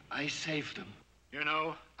 I saved them. You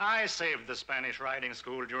know, I saved the Spanish riding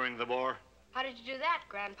school during the war. How did you do that,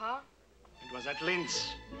 Grandpa? It was at Linz,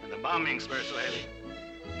 when the bombings were so heavy.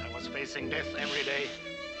 I was facing death every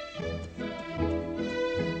day.